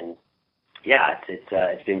on it, and yeah,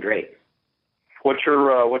 it's been great. What's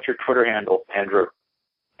your Twitter handle, Andrew?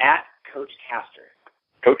 At Coach Kastor.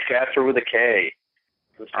 Coach Kastor with a K.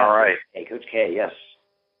 Coach Kastor. All right. Hey, Coach K. Yes.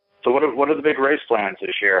 So what are the big race plans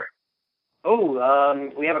this year?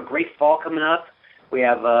 We have a great fall coming up. We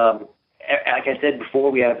have, like I said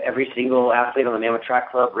before, we have every single athlete on the Mammoth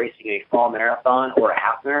Track Club racing a fall marathon or a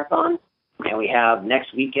half marathon. And we have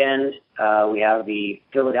next weekend, we have the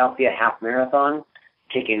Philadelphia Half Marathon,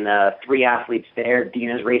 taking 3 athletes there.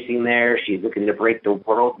 Dina's racing there. She's looking to break the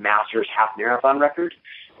World Masters Half Marathon record,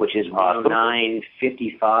 which is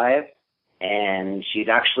 1:09:55. And she's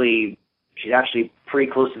actually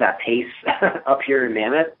pretty close to that pace up here in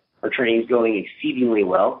Mammoth. Her training's going exceedingly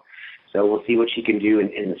well. So we'll see what she can do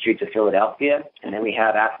in the streets of Philadelphia. And then we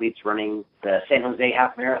have athletes running the San Jose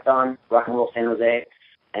Half Marathon, Rock and Roll San Jose,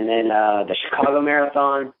 and then the Chicago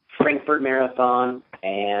Marathon, Frankfurt Marathon,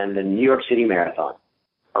 and the New York City Marathon.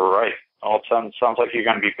 All right. Well, it sounds like you're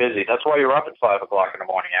going to be busy. That's why you're up at 5 o'clock in the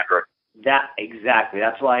morning, Andrew. Exactly.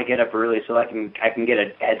 That's why I get up early, so I can get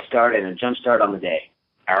a head start and a jump start on the day.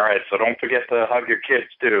 All right. So don't forget to hug your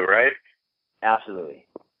kids too, right? Absolutely.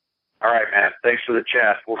 All right, man. Thanks for the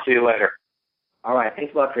chat. We'll see you later. All right.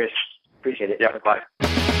 Thanks a lot, Chris. Appreciate it. Yeah. Bye.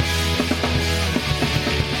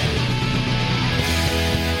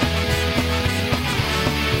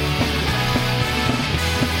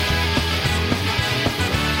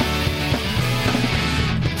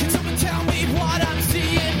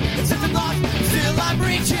 I'm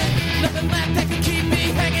reaching, nothing left that can keep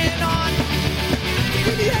me hanging on.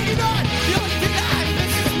 Keep me hanging on. The only thing I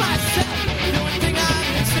miss is myself. The only thing I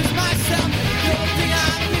miss is myself. The only thing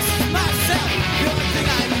I miss is myself. The only thing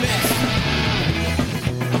I miss.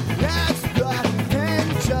 As the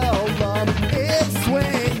pendulum is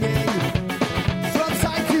swinging from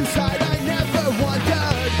side to side, I never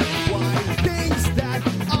wondered why things that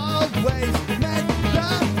always meant the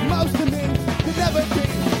most to me could never be.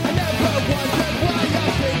 I never wondered why.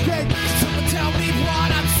 Someone tell me what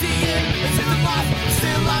I'm seeing. Is it lost?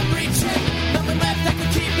 Still I'm reaching. Nothing left that can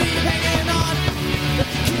keep me hanging on. That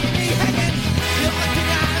can keep me hanging. The only thing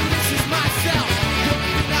I miss is myself. The only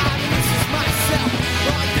thing I miss is myself.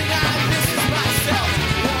 The only thing I miss is myself.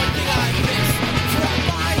 The only thing I miss. From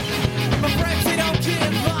my friends, they don't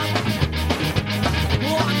give up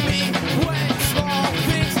on me when small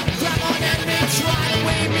things grab on and they try to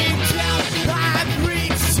weigh me down. I've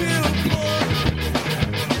reached too far.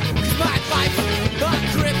 My life, a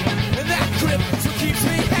grip, and that grip still keeps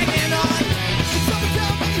me hanging on. Someone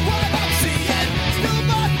tell me what I'm seeing. Still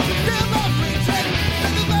I'm reaching.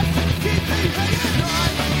 Nothing left to keep me hanging on.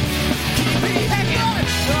 Keep me hanging on.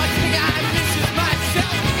 The only thing I miss is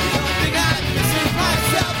myself. The only thing I miss is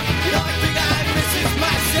myself. The only thing I miss is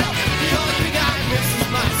myself. The only thing I miss is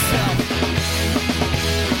myself.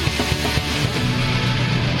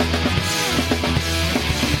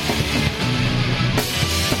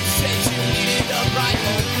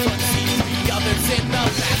 In the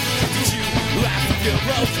back, did you laugh if you're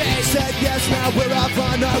okay? Said yes, now we're off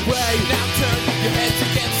on our way. Now turn your heads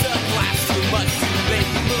against the glass. Too much too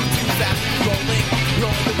late, move too fast. Rolling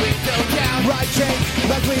the window down. Right change,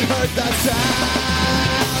 like we heard the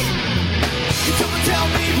sound. You don't tell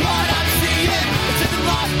me what I'm seeing. It's in the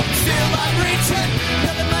lost, still I'm reaching.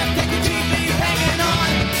 Nothing left that can keep me hanging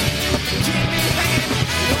on. Keep me hanging.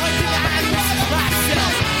 The only thing I miss is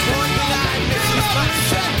myself. The only thing I miss is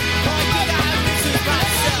myself. The only thing I miss is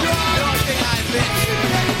myself. The only thing I miss.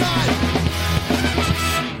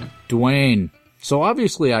 Dwayne. So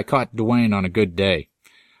obviously I caught Dwayne on a good day.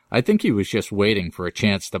 I think he was just waiting for a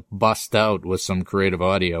chance to bust out with some creative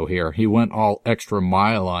audio here. He went all extra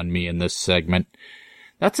mile on me in this segment.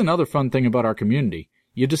 That's another fun thing about our community.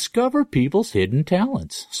 You discover people's hidden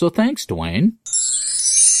talents. So thanks, Dwayne.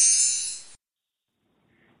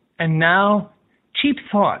 And now, Cheap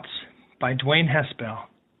Thoughts by Dwayne Hespel.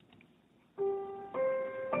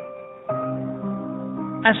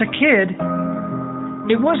 As a kid,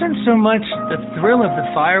 it wasn't so much the thrill of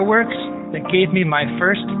the fireworks that gave me my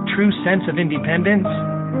first true sense of independence,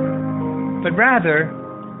 but rather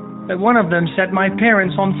that one of them set my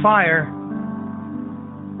parents on fire.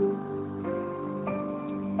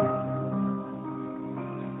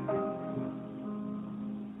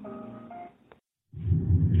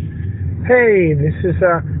 Hey, this is,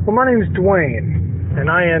 my name is Dwayne, and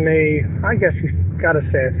I am I guess you've got to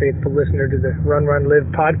say, a faithful listener to the Run, Run, Live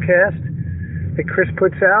podcast that Chris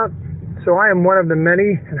puts out. So I am one of the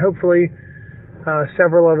many, and hopefully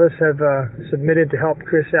several of us have submitted to help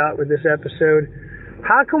Chris out with this episode.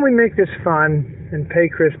 How can we make this fun and pay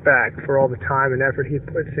Chris back for all the time and effort he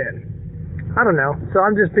puts in? I don't know. So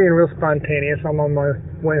I'm just being real spontaneous. I'm on my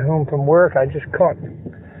way home from work. I just caught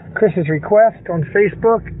Chris's request on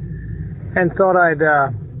Facebook and thought I'd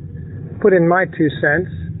put in my 2 cents.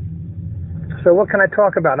 So what can I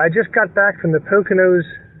talk about? I just got back from the Poconos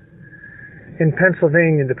in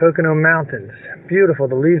Pennsylvania, the Pocono Mountains. Beautiful.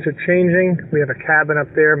 The leaves are changing. We have a cabin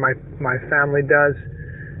up there, my family does,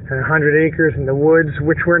 and 100 acres in the woods,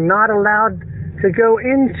 which we're not allowed to go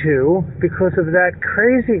into because of that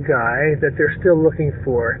crazy guy that they're still looking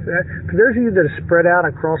for. For those of you that are spread out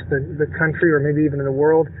across the country or maybe even in the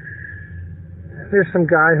world, there's some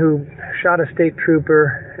guy who shot a state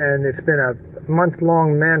trooper, and it's been a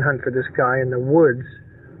month-long manhunt for this guy in the woods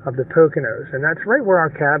of the Poconos, and that's right where our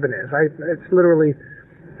cabin is. It's literally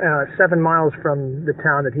 7 miles from the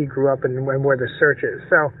town that he grew up in and where the search is.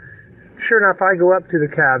 So, sure enough, I go up to the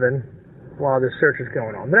cabin while the search is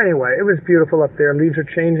going on. But anyway, it was beautiful up there. Leaves are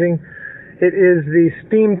changing. It is the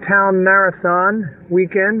Steamtown Marathon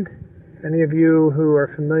weekend. Any of you who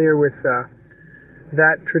are familiar with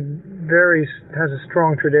that has a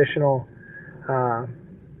strong traditional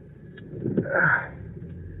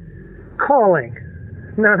calling.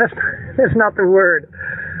 No, that's not the word.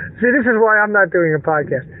 See, this is why I'm not doing a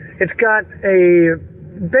podcast. It's got a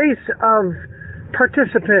base of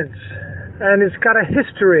participants, and it's got a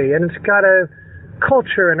history, and it's got a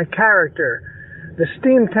culture and a character. The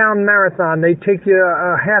Steamtown Marathon, they take you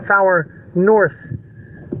a half hour north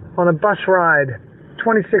on a bus ride,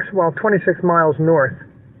 26 miles north,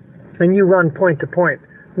 and you run point to point,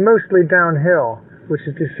 mostly downhill, which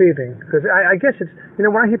is deceiving. Because I guess it's,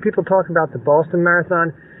 when I hear people talk about the Boston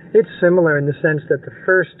Marathon, it's similar in the sense that the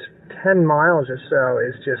first 10 miles or so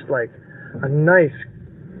is just like a nice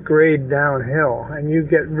grade downhill, and you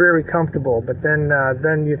get very comfortable, but then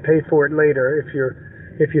you pay for it later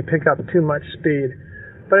if you pick up too much speed.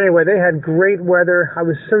 But anyway, they had great weather. I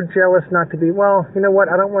was so jealous not to be, you know what,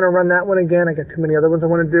 I don't want to run that one again. I got too many other ones I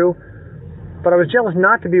want to do. But I was jealous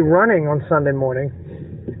not to be running on Sunday morning.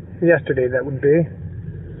 Yesterday, that would be.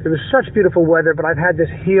 It was such beautiful weather, but I've had this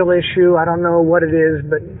heel issue. I don't know what it is.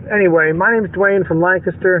 But anyway, my name's Dwayne from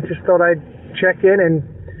Lancaster. Just thought I'd check in and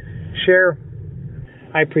share.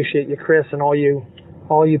 I appreciate you, Chris, and all you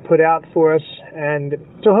put out for us. And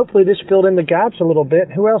so hopefully this filled in the gaps a little bit.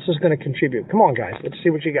 Who else is going to contribute? Come on, guys. Let's see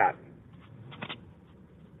what you got.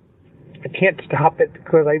 I can't stop it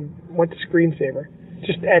because I went to screensaver.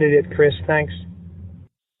 Just edit it, Chris. Thanks.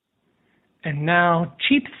 And now,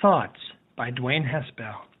 Cheap Thoughts by Dwayne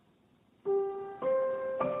Hespel.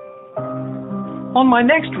 On my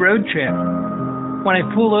next road trip, when I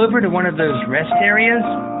pull over to one of those rest areas,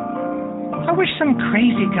 I wish some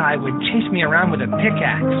crazy guy would chase me around with a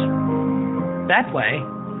pickaxe. That way,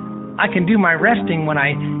 I can do my resting when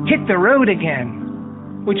I hit the road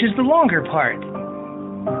again, which is the longer part.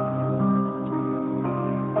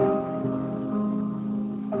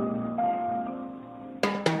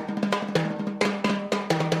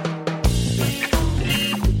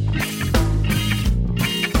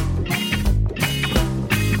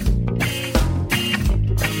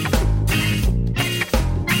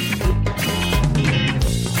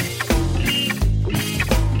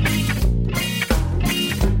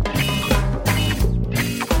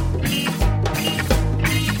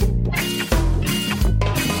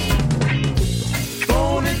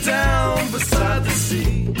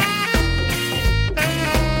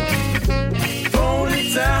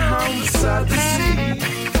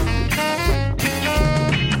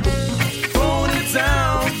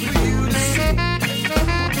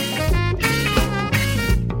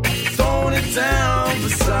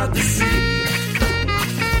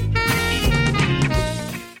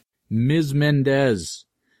 Ms. Mendez.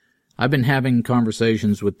 I've been having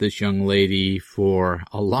conversations with this young lady for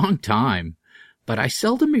a long time, but I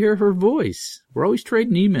seldom hear her voice. We're always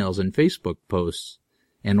trading emails and Facebook posts.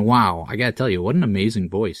 And wow, I gotta tell you, what an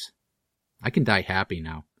amazing voice. I can die happy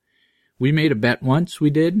now. We made a bet once,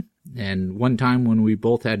 we did, and one time when we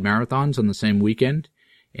both had marathons on the same weekend,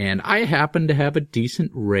 and I happened to have a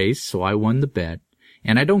decent race, so I won the bet.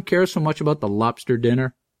 And I don't care so much about the lobster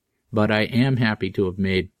dinner, but I am happy to have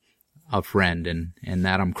made a friend, and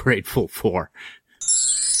that I'm grateful for.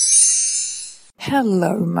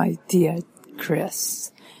 Hello, my dear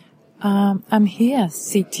Chris. I'm here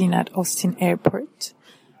sitting at Austin Airport,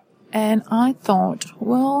 and I thought,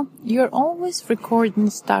 well, you're always recording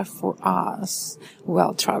stuff for us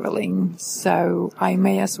while traveling, so I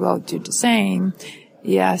may as well do the same.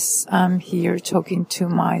 Yes, I'm here talking to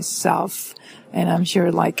myself, and I'm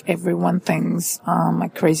sure like everyone thinks I'm a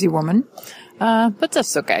crazy woman, but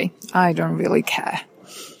that's okay. I don't really care.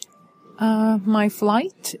 My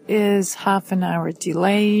flight is half an hour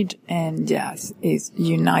delayed, and yes, it's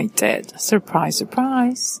United. Surprise,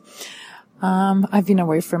 surprise. I've been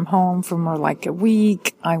away from home for more like a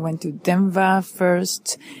week. I went to Denver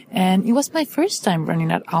first, and it was my first time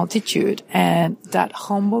running at altitude, and that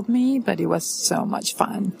humbled me, but it was so much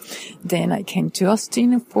fun. Then I came to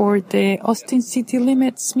Austin for the Austin City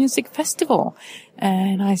Limits Music Festival,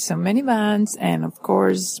 and I saw many bands, and of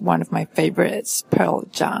course, one of my favorites, Pearl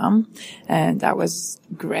Jam, and that was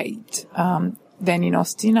great. Then in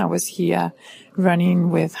Austin, I was here running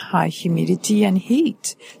with high humidity and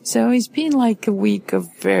heat. So it's been like a week of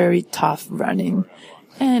very tough running.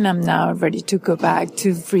 And I'm now ready to go back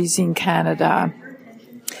to freezing Canada.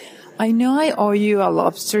 I know I owe you a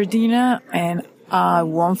lobster dinner, and I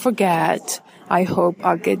won't forget. I hope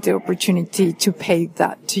I'll get the opportunity to pay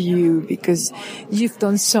that to you, because you've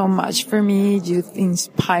done so much for me. You've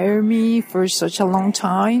inspired me for such a long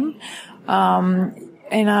time.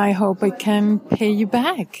 And I hope I can pay you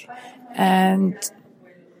back. And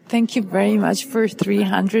thank you very much for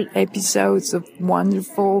 300 episodes of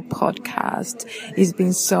wonderful podcast. It's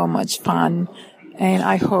been so much fun, and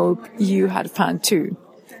I hope you had fun too.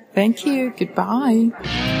 Thank you. Goodbye.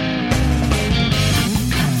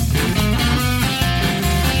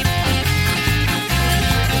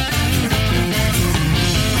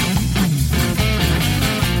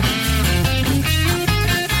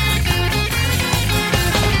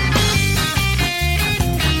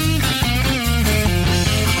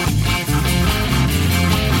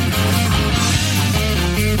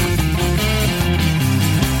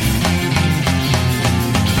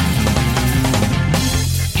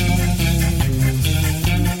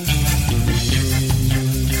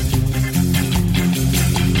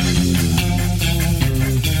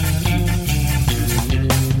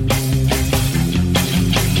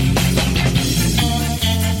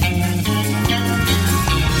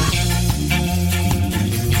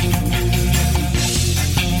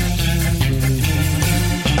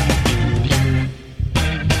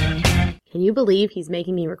 Can you believe he's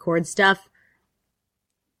making me record stuff?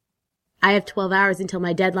 I have 12 hours until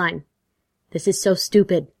my deadline. This is so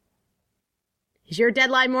stupid. Is your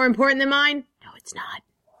deadline more important than mine? No, it's not.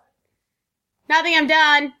 Nothing, I'm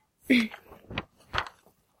done.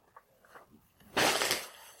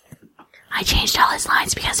 I changed all his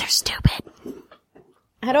lines because they're stupid.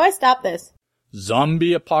 How do I stop this?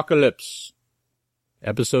 Zombie Apocalypse.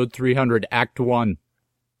 Episode 300, Act 1.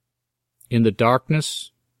 In the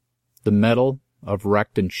darkness, the metal of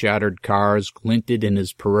wrecked and shattered cars glinted in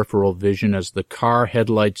his peripheral vision as the car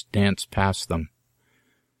headlights danced past them.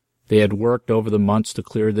 They had worked over the months to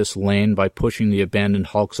clear this lane by pushing the abandoned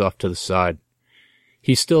hulks off to the side.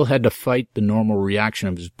 He still had to fight the normal reaction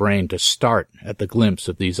of his brain to start at the glimpse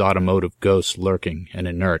of these automotive ghosts lurking and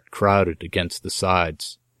inert, crowded against the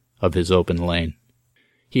sides of his open lane.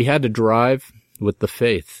 He had to drive with the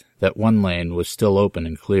faith that one lane was still open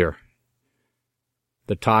and clear.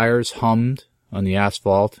 The tires hummed on the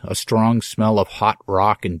asphalt. A strong smell of hot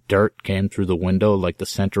rock and dirt came through the window like the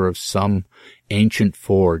center of some ancient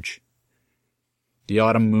forge. The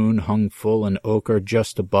autumn moon hung full in ochre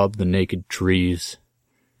just above the naked trees.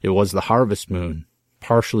 It was the harvest moon,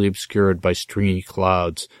 partially obscured by stringy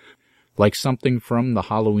clouds, like something from the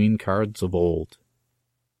Halloween cards of old.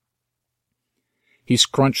 He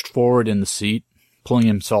scrunched forward in the seat, pulling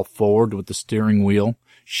himself forward with the steering wheel,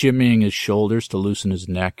 shimmying his shoulders to loosen his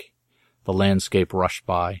neck. The landscape rushed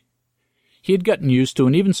by. He had gotten used to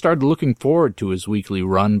and even started looking forward to his weekly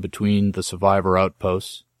run between the survivor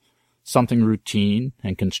outposts, something routine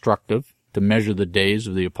and constructive to measure the days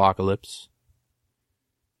of the apocalypse.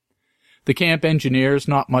 The camp engineers,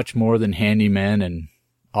 not much more than handymen and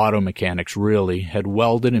auto mechanics really, had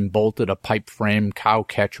welded and bolted a pipe frame cow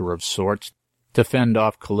catcher of sorts to fend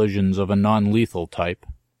off collisions of a non-lethal type.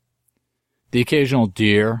 The occasional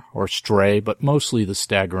deer or stray, but mostly the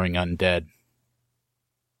staggering undead.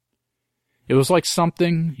 It was like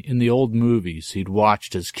something in the old movies he'd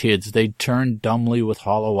watched as kids. They'd turn dumbly with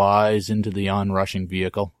hollow eyes into the onrushing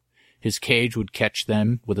vehicle. His cage would catch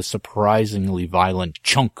them with a surprisingly violent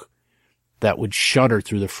chunk that would shudder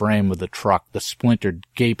through the frame of the truck. The splintered,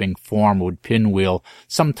 gaping form would pinwheel,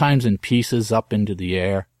 sometimes in pieces, up into the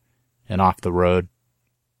air and off the road.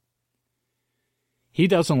 He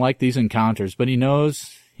doesn't like these encounters, but he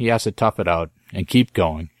knows he has to tough it out and keep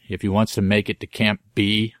going if he wants to make it to Camp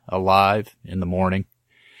B alive in the morning.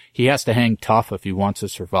 He has to hang tough if he wants to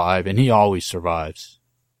survive, and he always survives.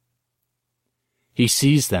 He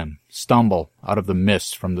sees them stumble out of the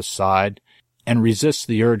mist from the side and resists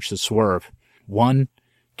the urge to swerve. One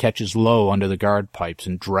catches low under the guard pipes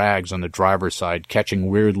and drags on the driver's side, catching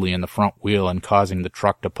weirdly in the front wheel and causing the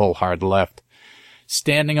truck to pull hard left.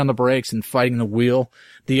 Standing on the brakes and fighting the wheel,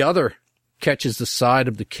 the other catches the side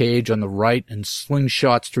of the cage on the right and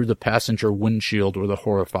slingshots through the passenger windshield with a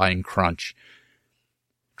horrifying crunch.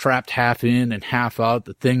 Trapped half in and half out,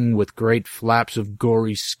 the thing with great flaps of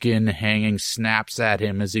gory skin hanging snaps at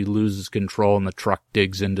him as he loses control and the truck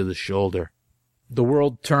digs into the shoulder. The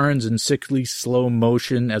world turns in sickly slow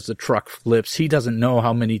motion as the truck flips. He doesn't know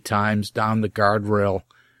how many times down the guardrail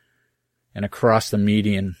and across the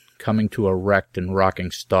median, coming to a wrecked and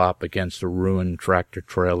rocking stop against a ruined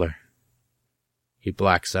tractor-trailer. He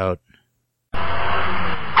blacks out.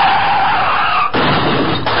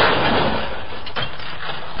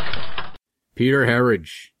 Peter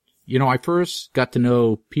Herridge. You know, I first got to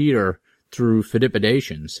know Peter through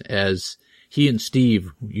Fidipidations, as he and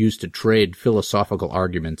Steve used to trade philosophical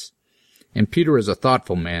arguments. And Peter is a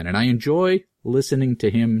thoughtful man, and I enjoy listening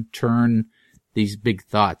to him turn these big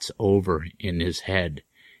thoughts over in his head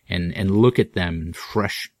and look at them in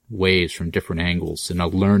fresh ways from different angles in a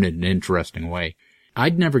learned and interesting way.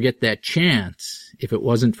 I'd never get that chance if it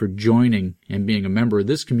wasn't for joining and being a member of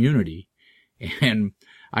this community, and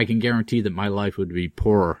I can guarantee that my life would be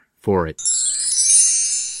poorer for it.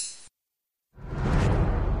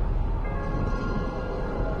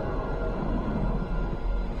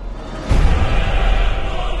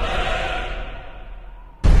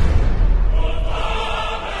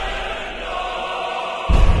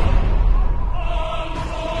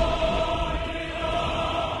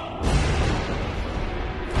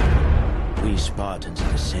 We Spartans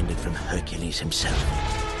are descended from Hercules himself.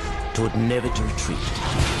 Taught never to retreat,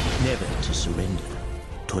 never to surrender.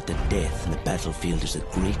 Taught that death in the battlefield is the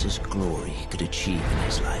greatest glory he could achieve in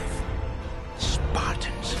his life.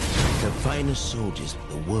 Spartans, the finest soldiers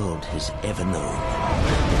the world has ever known.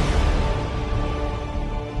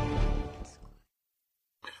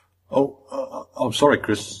 I'm sorry,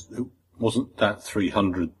 Chris. It wasn't that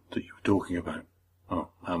 300 that you were talking about.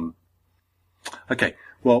 Okay.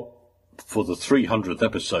 Well, for the 300th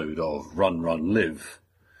episode of Run, Run, Live,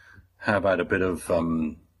 how about a bit of,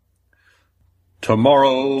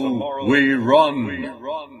 Tomorrow we run,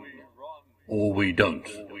 or we don't.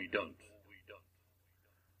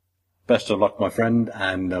 Best of luck, my friend,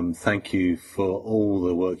 and thank you for all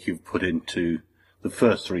the work you've put into the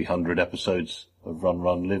first 300 episodes of Run,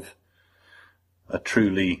 Run, Live. A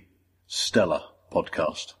truly stellar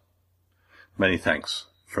podcast. Many thanks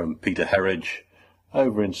from Peter Herridge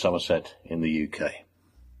over in Somerset in the UK.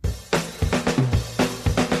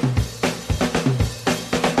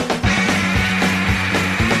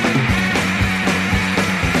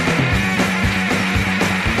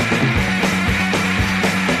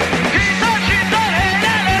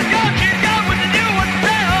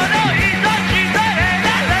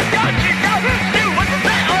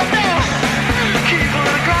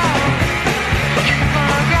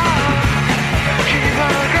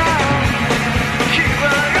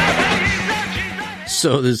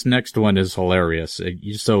 So this next one is hilarious.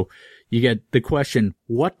 So you get the question,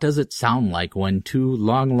 what does it sound like when two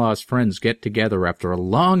long-lost friends get together after a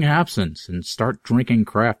long absence and start drinking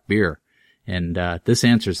craft beer? And this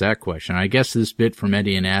answers that question. I guess this bit from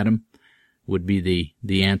Eddie and Adam would be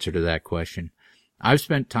the answer to that question. I've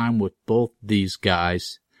spent time with both these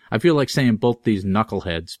guys. I feel like saying both these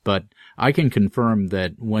knuckleheads, but I can confirm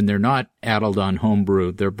that when they're not addled on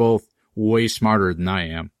homebrew, they're both way smarter than I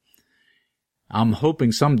am. I'm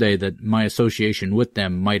hoping someday that my association with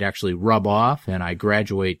them might actually rub off and I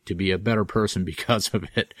graduate to be a better person because of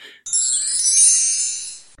it.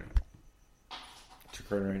 It's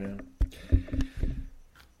recording right now.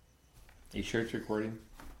 Are you sure it's recording?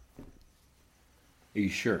 Are you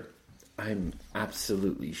sure? I'm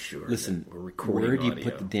absolutely sure. Listen, we're recording where do you audio.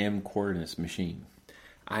 put the damn cord in this machine?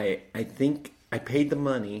 I think I paid the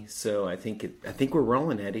money, so I think we're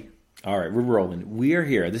rolling, Eddie. All right, we're rolling. We are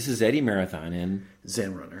here. This is Eddie Marathon and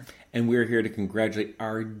Zen Runner, and we're here to congratulate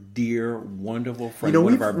our dear, wonderful friend. You know,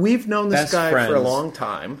 one of our we've known this best guy friends. for a long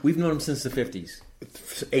time. We've known him since the 50s.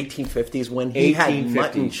 1850s, when he had 1850s.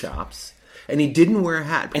 mutton chops, and he didn't wear a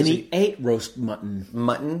hat. And he ate roast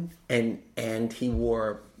mutton. And he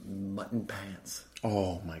wore mutton pants.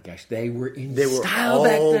 Oh my gosh, they were in They were style all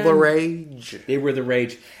back then. the rage. They were the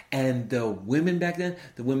rage. And the women back then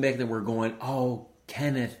were going, oh,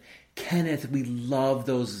 Kenneth, we love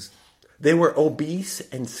those. They were obese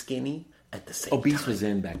and skinny at the same Obese time. was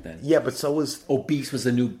in back then. Yeah, but so was... Obese was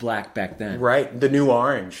the new black back then. Right, the new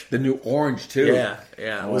orange. The new orange, too. Yeah,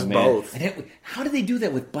 it was both. And how did they do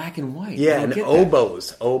that with black and white? Yeah, I and don't get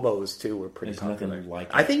oboes. Oboes, too, were pretty There's popular. nothing like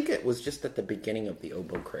it. I think it was just at the beginning of the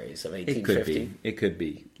oboe craze of 1850. It could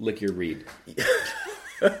be. Lick your reed.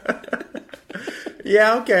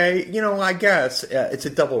 Yeah, okay. You know, I guess it's a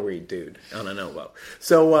double reed, dude, on an oboe.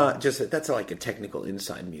 So that's like a technical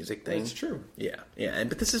inside music thing. That's true. Yeah.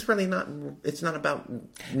 But this is really not. It's not about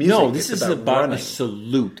music. No, this it's is about running. a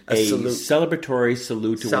salute, A salute. celebratory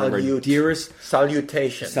salute to one of our dearest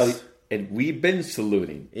salutations. And we've been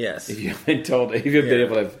saluting. Yes. If you haven't been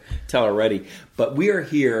able to tell already. But we are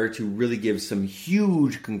here to really give some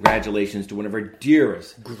huge congratulations to one of our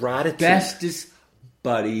dearest, gratitude, bestest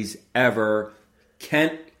buddies ever,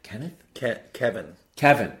 Kevin. I think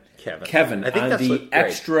on that's the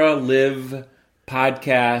Extra Live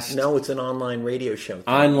podcast. No, it's an online radio show thing.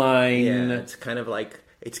 Online. Yeah, it's kind of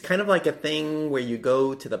like a thing where you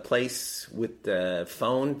go to the place with the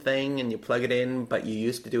phone thing and you plug it in, but you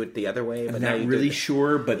used to do it the other way. But I'm now not you really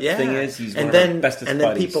sure, but the thing is, he's one of our bestest And then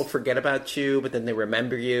buddies. people forget about you, but then they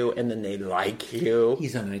remember you, and then they like you.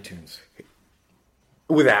 He's on iTunes.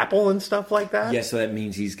 With Apple and stuff like that? Yeah, so that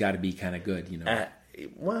means he's got to be kind of good, you know.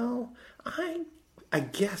 Well, I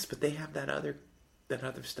guess, but they have that other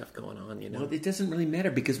stuff going on, you know. Well, it doesn't really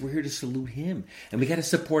matter because we're here to salute him, and we got to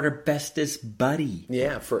support our bestest buddy.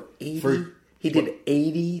 Yeah, he did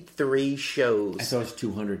 83 shows. I thought it was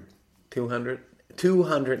 200.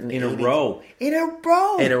 280 in a row.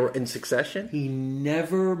 In succession. He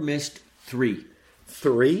never missed 3.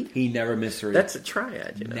 3? He never missed 3. That's a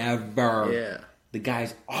triad, you know. Never. Yeah. The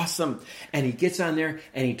guy's awesome, and he gets on there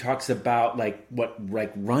and he talks about like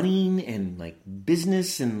running and like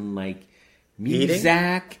business and like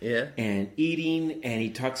music and eating, and he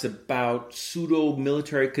talks about pseudo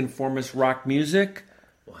military conformist rock music.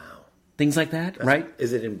 Wow, things like that, right?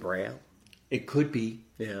 Is it in Braille? It could be.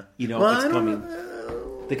 Yeah, you know, it's coming.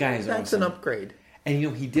 The guy is That's awesome. an upgrade. And you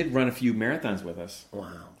know, he did run a few marathons with us.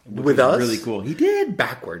 Wow, with us, really cool. He did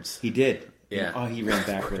backwards. He did. Yeah. Oh, he ran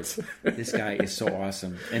backwards. This guy is so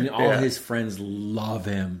awesome. And all his friends love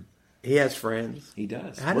him. He has friends. He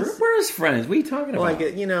does. We're his friends. What are you talking about?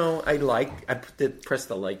 I press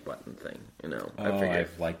the like button thing, you know.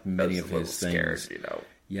 I've liked many of his things. Scared, you know.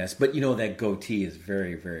 Yes, but you know, that goatee is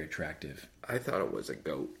very, very attractive. I thought it was a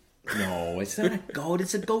goat. No, it's not a goat.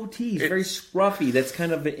 It's a goatee. It's very scruffy. That's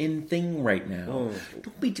kind of an in thing right now. Oh.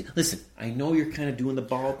 Don't be... Listen, I know you're kind of doing the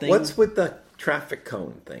ball thing. What's with the traffic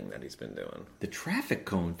cone thing that he's been doing? The traffic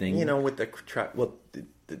cone thing? You know, with the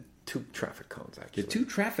the 2 traffic cones, actually. The 2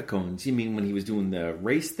 traffic cones? You mean when he was doing the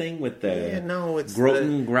race thing with the... it's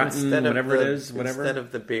Groton, whatever it is, whatever? Instead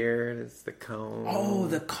of the beard, it's the cone. Oh,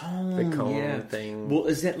 the cone. The cone yeah. thing. Well,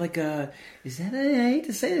 is that I hate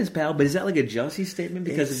to say this, pal, but is that like a jealousy statement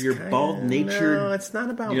because of your bald-natured... No, it's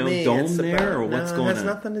not about me. Dome it's there, or what's going on? It has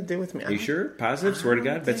nothing to do with me. Are you sure? Positive? Swear to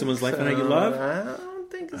God? Bet someone's life on how you love? I don't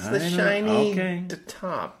think it's the shiny the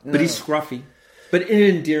top. No. But he's scruffy. But in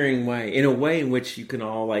an endearing way. In a way in which you can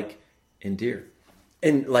all, like, endear.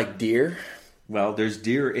 And, like, deer? Well, there's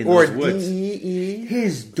deer in those woods. D-E-E?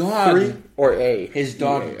 His dog... Or A? His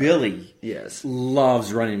dog, Billy,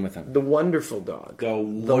 loves running with him. The wonderful dog. The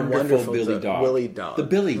wonderful Billy dog. Willy dog. The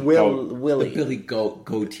Billy Willy. The Billy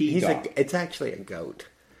goatee dog. It's actually a goat.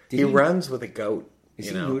 He runs with a goat. Is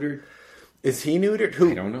he neutered? Is he neutered?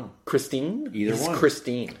 Who? I don't know. Christine? Either He's one.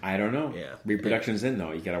 Christine. I don't know. Yeah. Reproduction's in,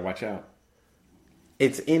 though. You got to watch out.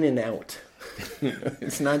 It's in and out.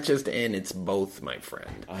 It's not just in, it's both, my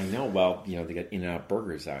friend. I know. Well, you know, they got In-N-Out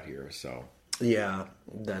burgers out here, so... Yeah,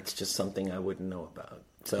 that's just something I wouldn't know about.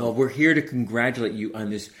 So well, we're here to congratulate you on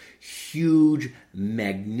this huge,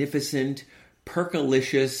 magnificent,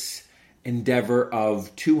 percolicious, endeavor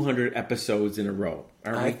of 200 episodes in a row.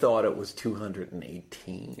 I thought it was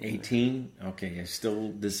 218. 18? Okay,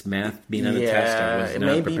 still this math being on the test. I was it not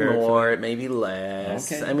may be prepared for more, that. it may be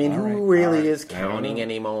less. Okay, I mean, all who right, really all right. is I don't counting know.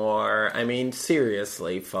 anymore? I mean,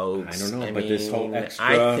 seriously, folks. I don't know, I but this whole mean, extra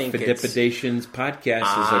I think it's- Fedipidations podcast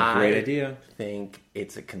is a great idea. I think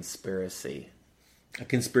it's a conspiracy. A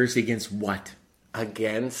conspiracy against what?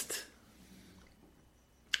 Against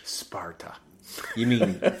Sparta. You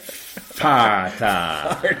mean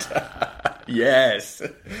Sparta? Sparta. Yes.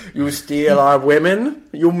 You steal our women?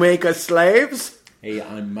 You make us slaves? Hey,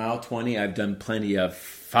 on mile 20, I've done plenty of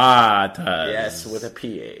fartas. Yes, with a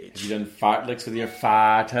PH. Have you done fartlicks with your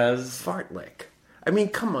fartas? Fartlick. I mean,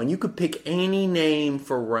 come on. You could pick any name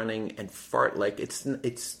for running, and fartlick.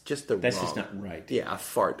 It's just the That's wrong. just not right. Yeah, a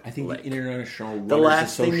fart. I think the International The Runners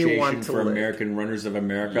last thing you Association want to for lick. American Runners of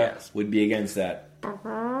America would be against that.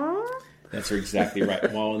 That's exactly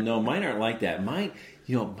right. Well, no, mine aren't like that. Mine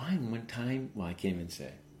one time, well, I can't even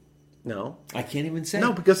say. No. I can't even say.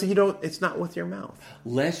 No, because you don't. It's not with your mouth.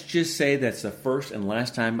 Let's just say that's the first and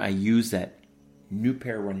last time I used that new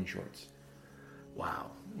pair of running shorts.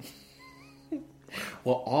 Wow.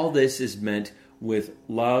 Well, all this is meant with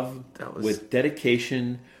love, with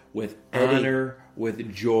dedication, with honor,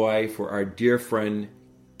 with joy for our dear friend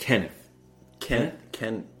Kenneth.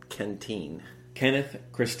 Kentine. Kenneth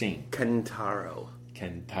Christine. Kentaro.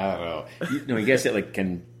 You guess it like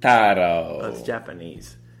Kentaro. That's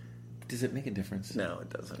Japanese. Does it make a difference? No, it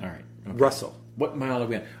doesn't. All right. Okay. Russell. What mile are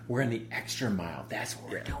we on? We're on the extra mile. That's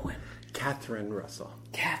what we're doing. Catherine Russell.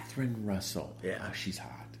 Catherine Russell. Yeah. Oh, she's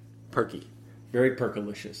hot. Perky. Very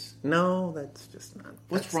perkalicious. No, that's just not.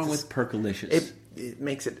 What's wrong with perkalicious? It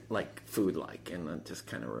makes it like food-like, and it just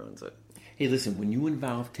kind of ruins it. Hey, listen, when you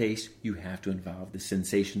involve taste, you have to involve the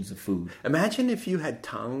sensations of food. Imagine if you had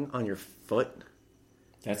tongue on your foot.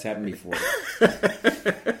 That's happened before.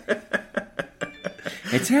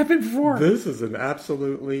 It's happened before. This is an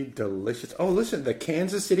absolutely delicious. Oh, listen, the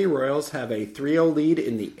Kansas City Royals have a 3-0 lead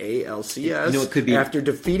in the ALCS. It could be after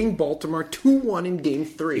defeating Baltimore 2-1 in Game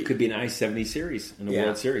 3. It could be an I-70 series in the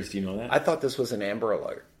World Series. Do you know that? I thought this was an Amber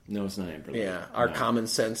Alert. No, it's not Amber Alert. Yeah, our common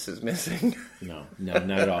sense is missing. No,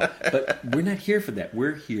 not at all. But we're not here for that.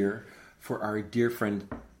 We're here for our dear friend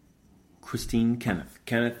Christine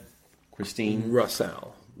Christine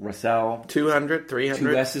Russell. 200, 300,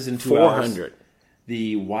 2 S's and 2 400. L's.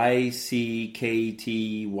 The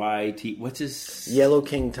YCKTYT. What's his? Yellow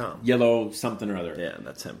King Tom. Yellow something or other. Yeah,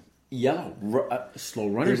 that's him. Yellow. Slow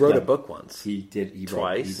Runners. He wrote Club. a book once. He did. He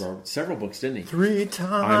Twice. Wrote several books, didn't he? 3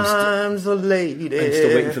 times a lady. I'm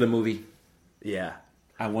still waiting for the movie. Yeah.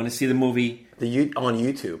 I want to see the movie. On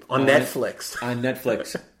YouTube. On Netflix. On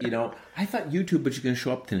Netflix. I thought YouTube was going to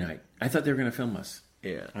show up tonight. I thought they were going to film us.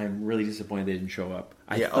 Yeah. I'm really disappointed they didn't show up.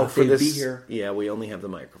 I for thought they'd this, be here. Yeah, we only have the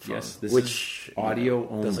microphone. Yes, this which is audio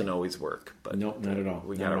only. Doesn't always work. But nope, not at all.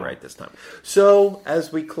 We got it right this time. So,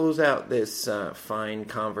 as we close out this fine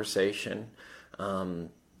conversation,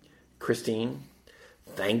 Christine,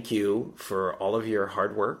 thank you for all of your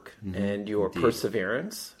hard work and your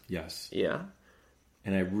perseverance. Yes. Yeah.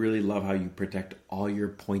 And I really love how you protect all your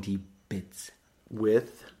pointy bits.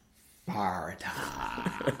 With Sparta.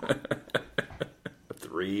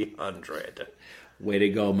 300. Way to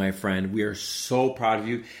go, my friend. We are so proud of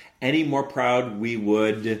you. Any more proud, we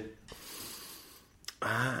would...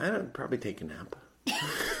 I'd probably take a nap.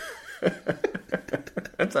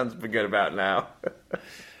 That sounds good about now.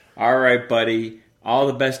 All right, buddy. All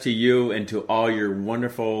the best to you and to all your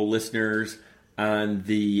wonderful listeners on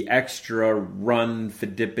the Extra Run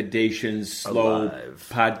Fedipidations Slow Alive.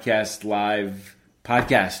 Podcast Live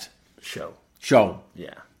podcast. Show.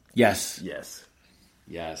 Yeah. Yes.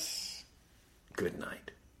 Good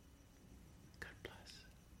night. God bless.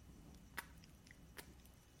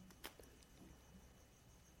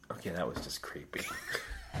 Okay, that was just creepy.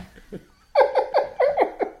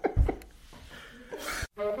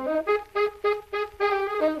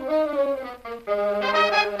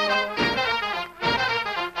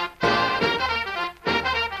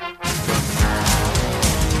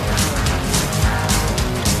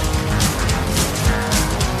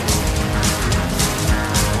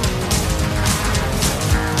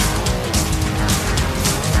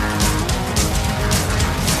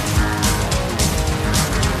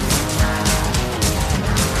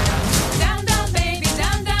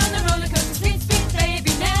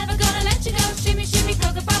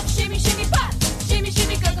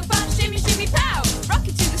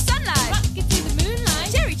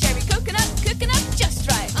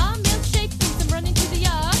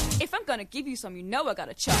 Give you some, I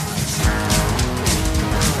gotta charge.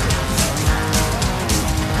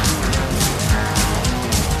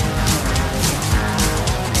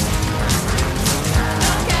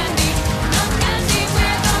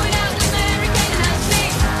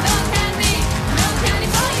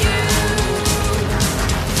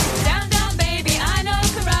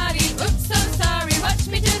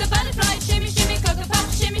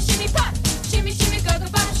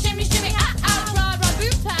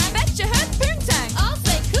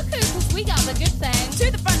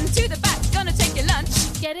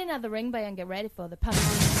 ring bay and get ready for the punch.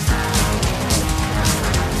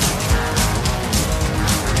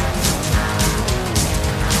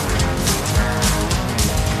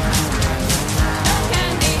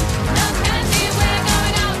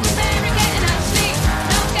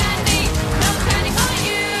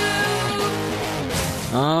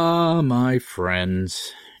 Ah, my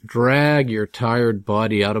friends, drag your tired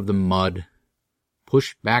body out of the mud.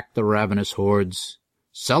 Push back the ravenous hordes.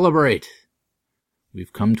 Celebrate!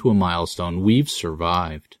 We've come to a milestone. We've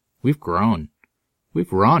survived. We've grown.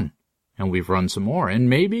 We've run. And we've run some more. And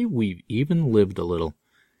maybe we've even lived a little.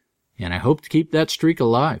 And I hope to keep that streak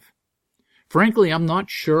alive. Frankly, I'm not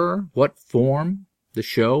sure what form the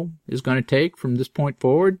show is going to take from this point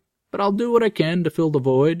forward. But I'll do what I can to fill the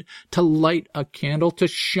void, to light a candle, to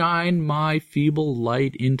shine my feeble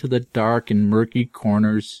light into the dark and murky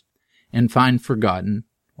corners, and find forgotten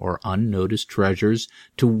or unnoticed treasures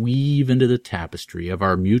to weave into the tapestry of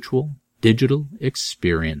our mutual digital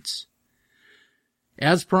experience.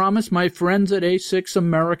 As promised, my friends at A6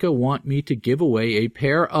 America want me to give away a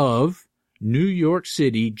pair of New York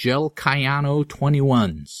City Gel Cayano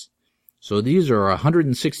 21s. So these are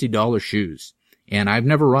 $160 shoes. And I've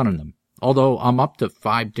never run in them, although I'm up to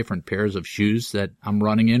 5 different pairs of shoes that I'm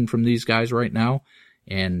running in from these guys right now.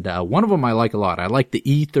 And one of them I like a lot. I like the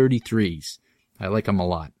E33s. I like them a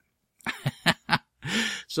lot.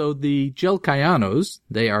 So the Gel Cayanos,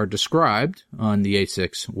 they are described on the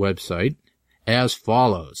A6 website as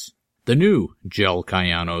follows. The new Gel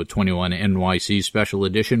Cayano 21 NYC Special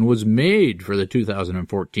Edition was made for the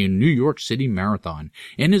 2014 New York City Marathon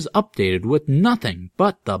and is updated with nothing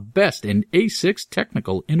but the best in A6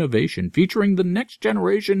 technical innovation, featuring the next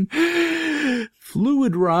generation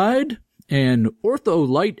Fluid Ride and Ortho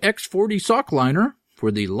Light X40 sock liner for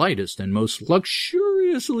the lightest and most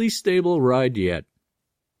luxuriously stable ride yet.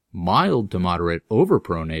 Mild to moderate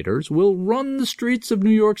overpronators will run the streets of New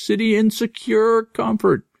York City in secure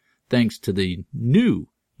comfort, thanks to the new,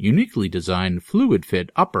 uniquely designed fluid fit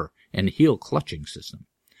upper and heel clutching system.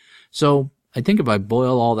 So I think if I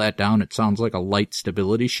boil all that down, it sounds like a light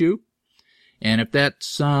stability shoe. And if that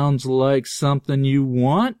sounds like something you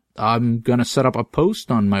want, I'm going to set up a post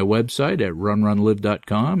on my website at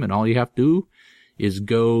runrunlive.com, and all you have to do is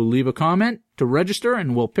go leave a comment to register,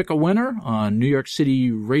 and we'll pick a winner on New York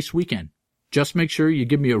City race weekend. Just make sure you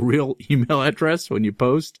give me a real email address when you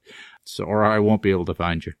post, or I won't be able to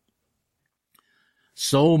find you.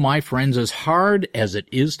 So, my friends, as hard as it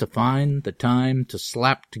is to find the time to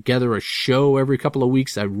slap together a show every couple of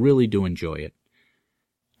weeks, I really do enjoy it.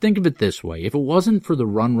 Think of it this way. If it wasn't for the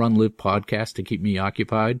Run, Run, Live podcast to keep me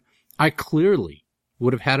occupied, I clearly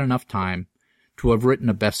would have had enough time to have written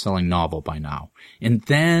a best-selling novel by now. And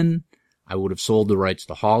then I would have sold the rights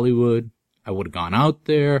to Hollywood. I would have gone out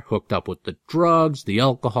there, hooked up with the drugs, the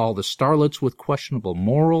alcohol, the starlets with questionable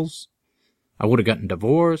morals. I would have gotten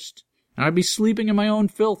divorced. And I'd be sleeping in my own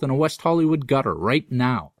filth in a West Hollywood gutter right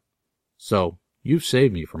now. So, you've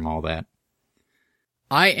saved me from all that.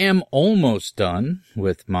 I am almost done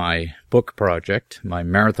with my book project, my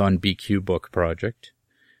Marathon BQ book project.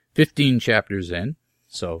 15 chapters in,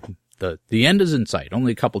 so the end is in sight,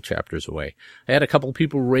 only a couple chapters away. I had a couple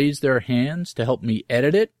people raise their hands to help me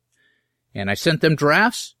edit it, and I sent them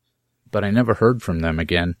drafts, but I never heard from them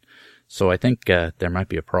again. So I think there might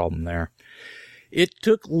be a problem there. It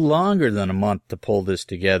took longer than a month to pull this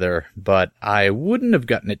together, but I wouldn't have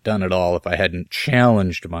gotten it done at all if I hadn't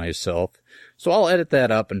challenged myself. So I'll edit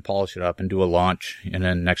that up and polish it up and do a launch in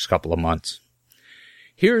the next couple of months.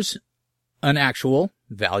 Here's an actual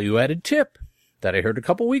value-added tip that I heard a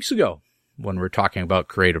couple weeks ago when we were talking about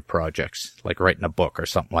creative projects, like writing a book or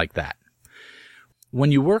something like that.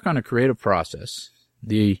 When you work on a creative process,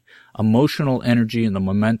 the emotional energy and the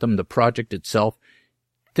momentum, the project itself,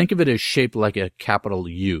 think of it as shaped like a capital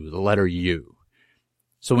U, the letter U.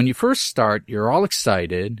 So when you first start, you're all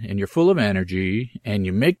excited and you're full of energy and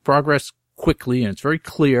you make progress quickly and it's very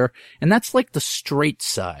clear. And that's like the straight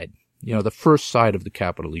side, the first side of the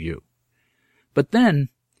capital U. But then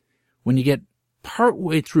when you get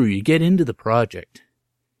partway through, you get into the project,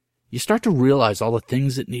 you start to realize all the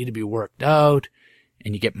things that need to be worked out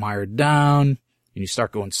and you get mired down and you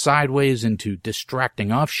start going sideways into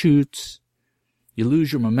distracting offshoots. You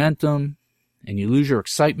lose your momentum, and you lose your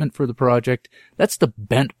excitement for the project. That's the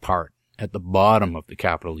bent part at the bottom of the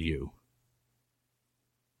capital U.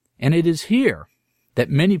 And it is here that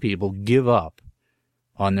many people give up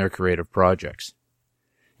on their creative projects.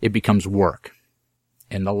 It becomes work,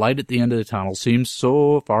 and the light at the end of the tunnel seems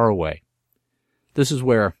so far away. This is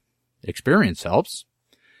where experience helps.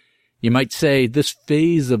 You might say this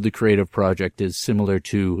phase of the creative project is similar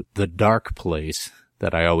to the dark place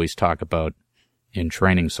that I always talk about in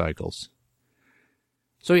training cycles.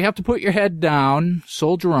 So you have to put your head down,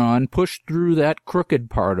 soldier on, push through that crooked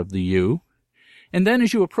part of the U, and then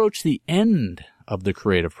as you approach the end of the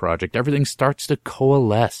creative project, everything starts to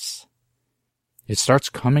coalesce. It starts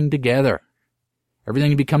coming together.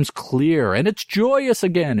 Everything becomes clear, and it's joyous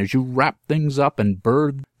again as you wrap things up and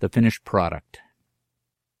birth the finished product.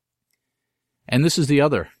 And this is the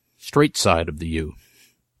other, straight side of the U.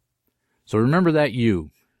 So remember that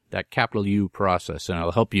U, that capital U process, and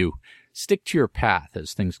it'll help you stick to your path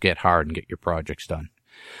as things get hard and get your projects done.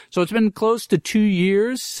 So it's been close to 2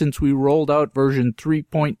 years since we rolled out version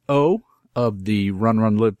 3.0 of the Run,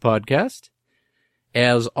 Run, Live podcast.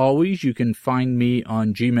 As always, you can find me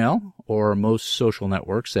on Gmail or most social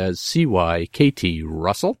networks as CYKT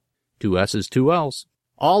Russell, 2 S's, 2 L's.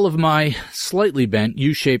 All of my slightly bent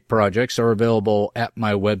U-shaped projects are available at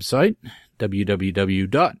my website,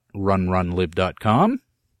 www.runrunlive.com.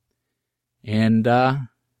 And,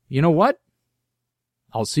 you know what?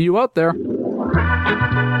 I'll see you out there.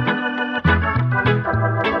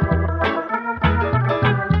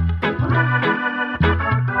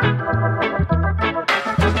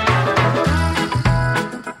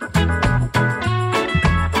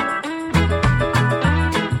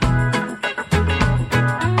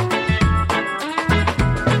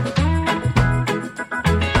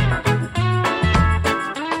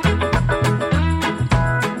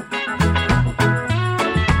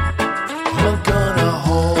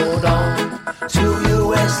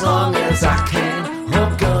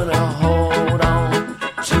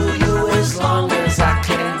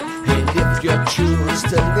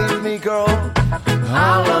 To leave me, girl,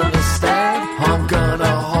 I'll understand. I'm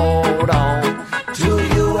gonna hold on to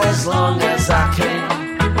you as long as I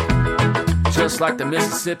can. Just like the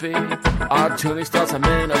Mississippi, our journey starts in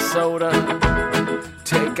Minnesota.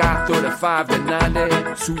 Take I-35 to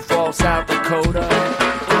 90, Sioux Falls, South Dakota.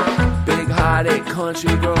 Big hearted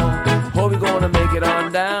country girl, hope you're gonna make it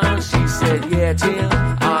on down. She said, yeah, Tim,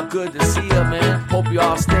 good to see you, man. Hope you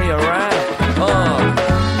all stay around.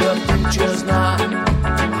 The future's not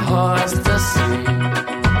hard to see.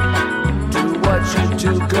 Do what you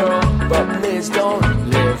do, girl, but please don't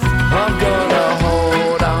live. I'm gonna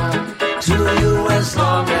hold on to you as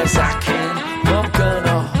long as I can. I'm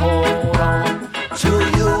gonna hold on to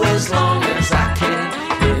you as long as I can.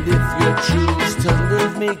 And if you choose to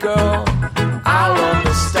leave me, girl, I'll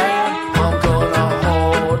understand. I'm gonna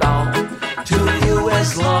hold on to you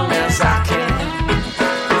as long as I can.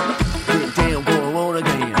 Get down, going on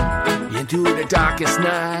again into the darkest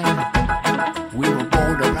night. We were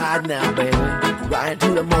born to ride now, baby, right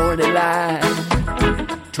into the morning light.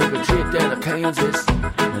 Took a trip down to Kansas,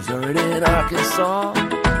 Missouri, and Arkansas.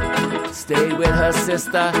 Stayed with her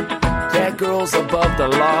sister. That girl's above the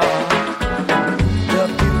law. The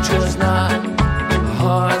future's not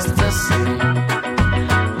hard to see.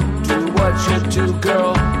 Do what you do,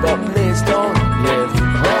 girl, but please don't live.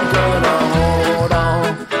 I'm gonna hold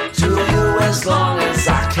on to you as long as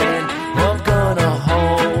I can. I'm gonna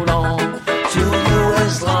hold on to you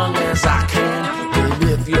as long as I can. And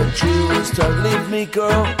if you choose to leave me,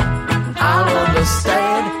 girl, I'll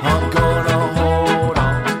understand. I'm gonna hold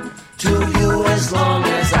on to you as long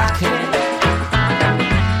as I can.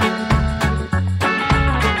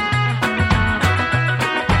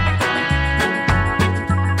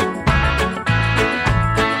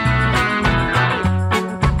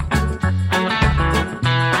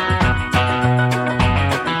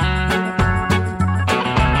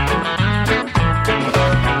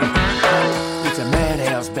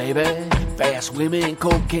 Fast women,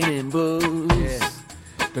 cocaine, and booze. Yeah.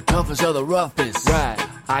 The toughest of the roughest. Right.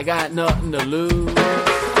 I got nothing to lose.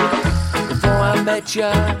 Before I met you,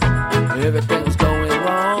 everything was going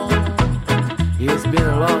wrong. It's been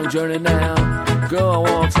a long journey now. Girl, I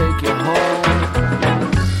want to take you home.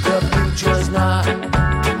 The future's not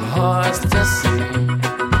hard to see.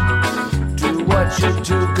 Do what you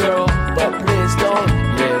do, girl, but please don't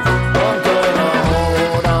live. I'm gonna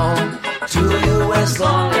hold on to you as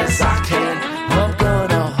long as I can. I'm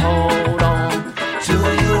gonna hold on to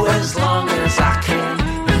you as long as I can.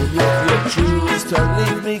 And if you choose to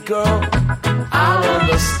leave me, girl,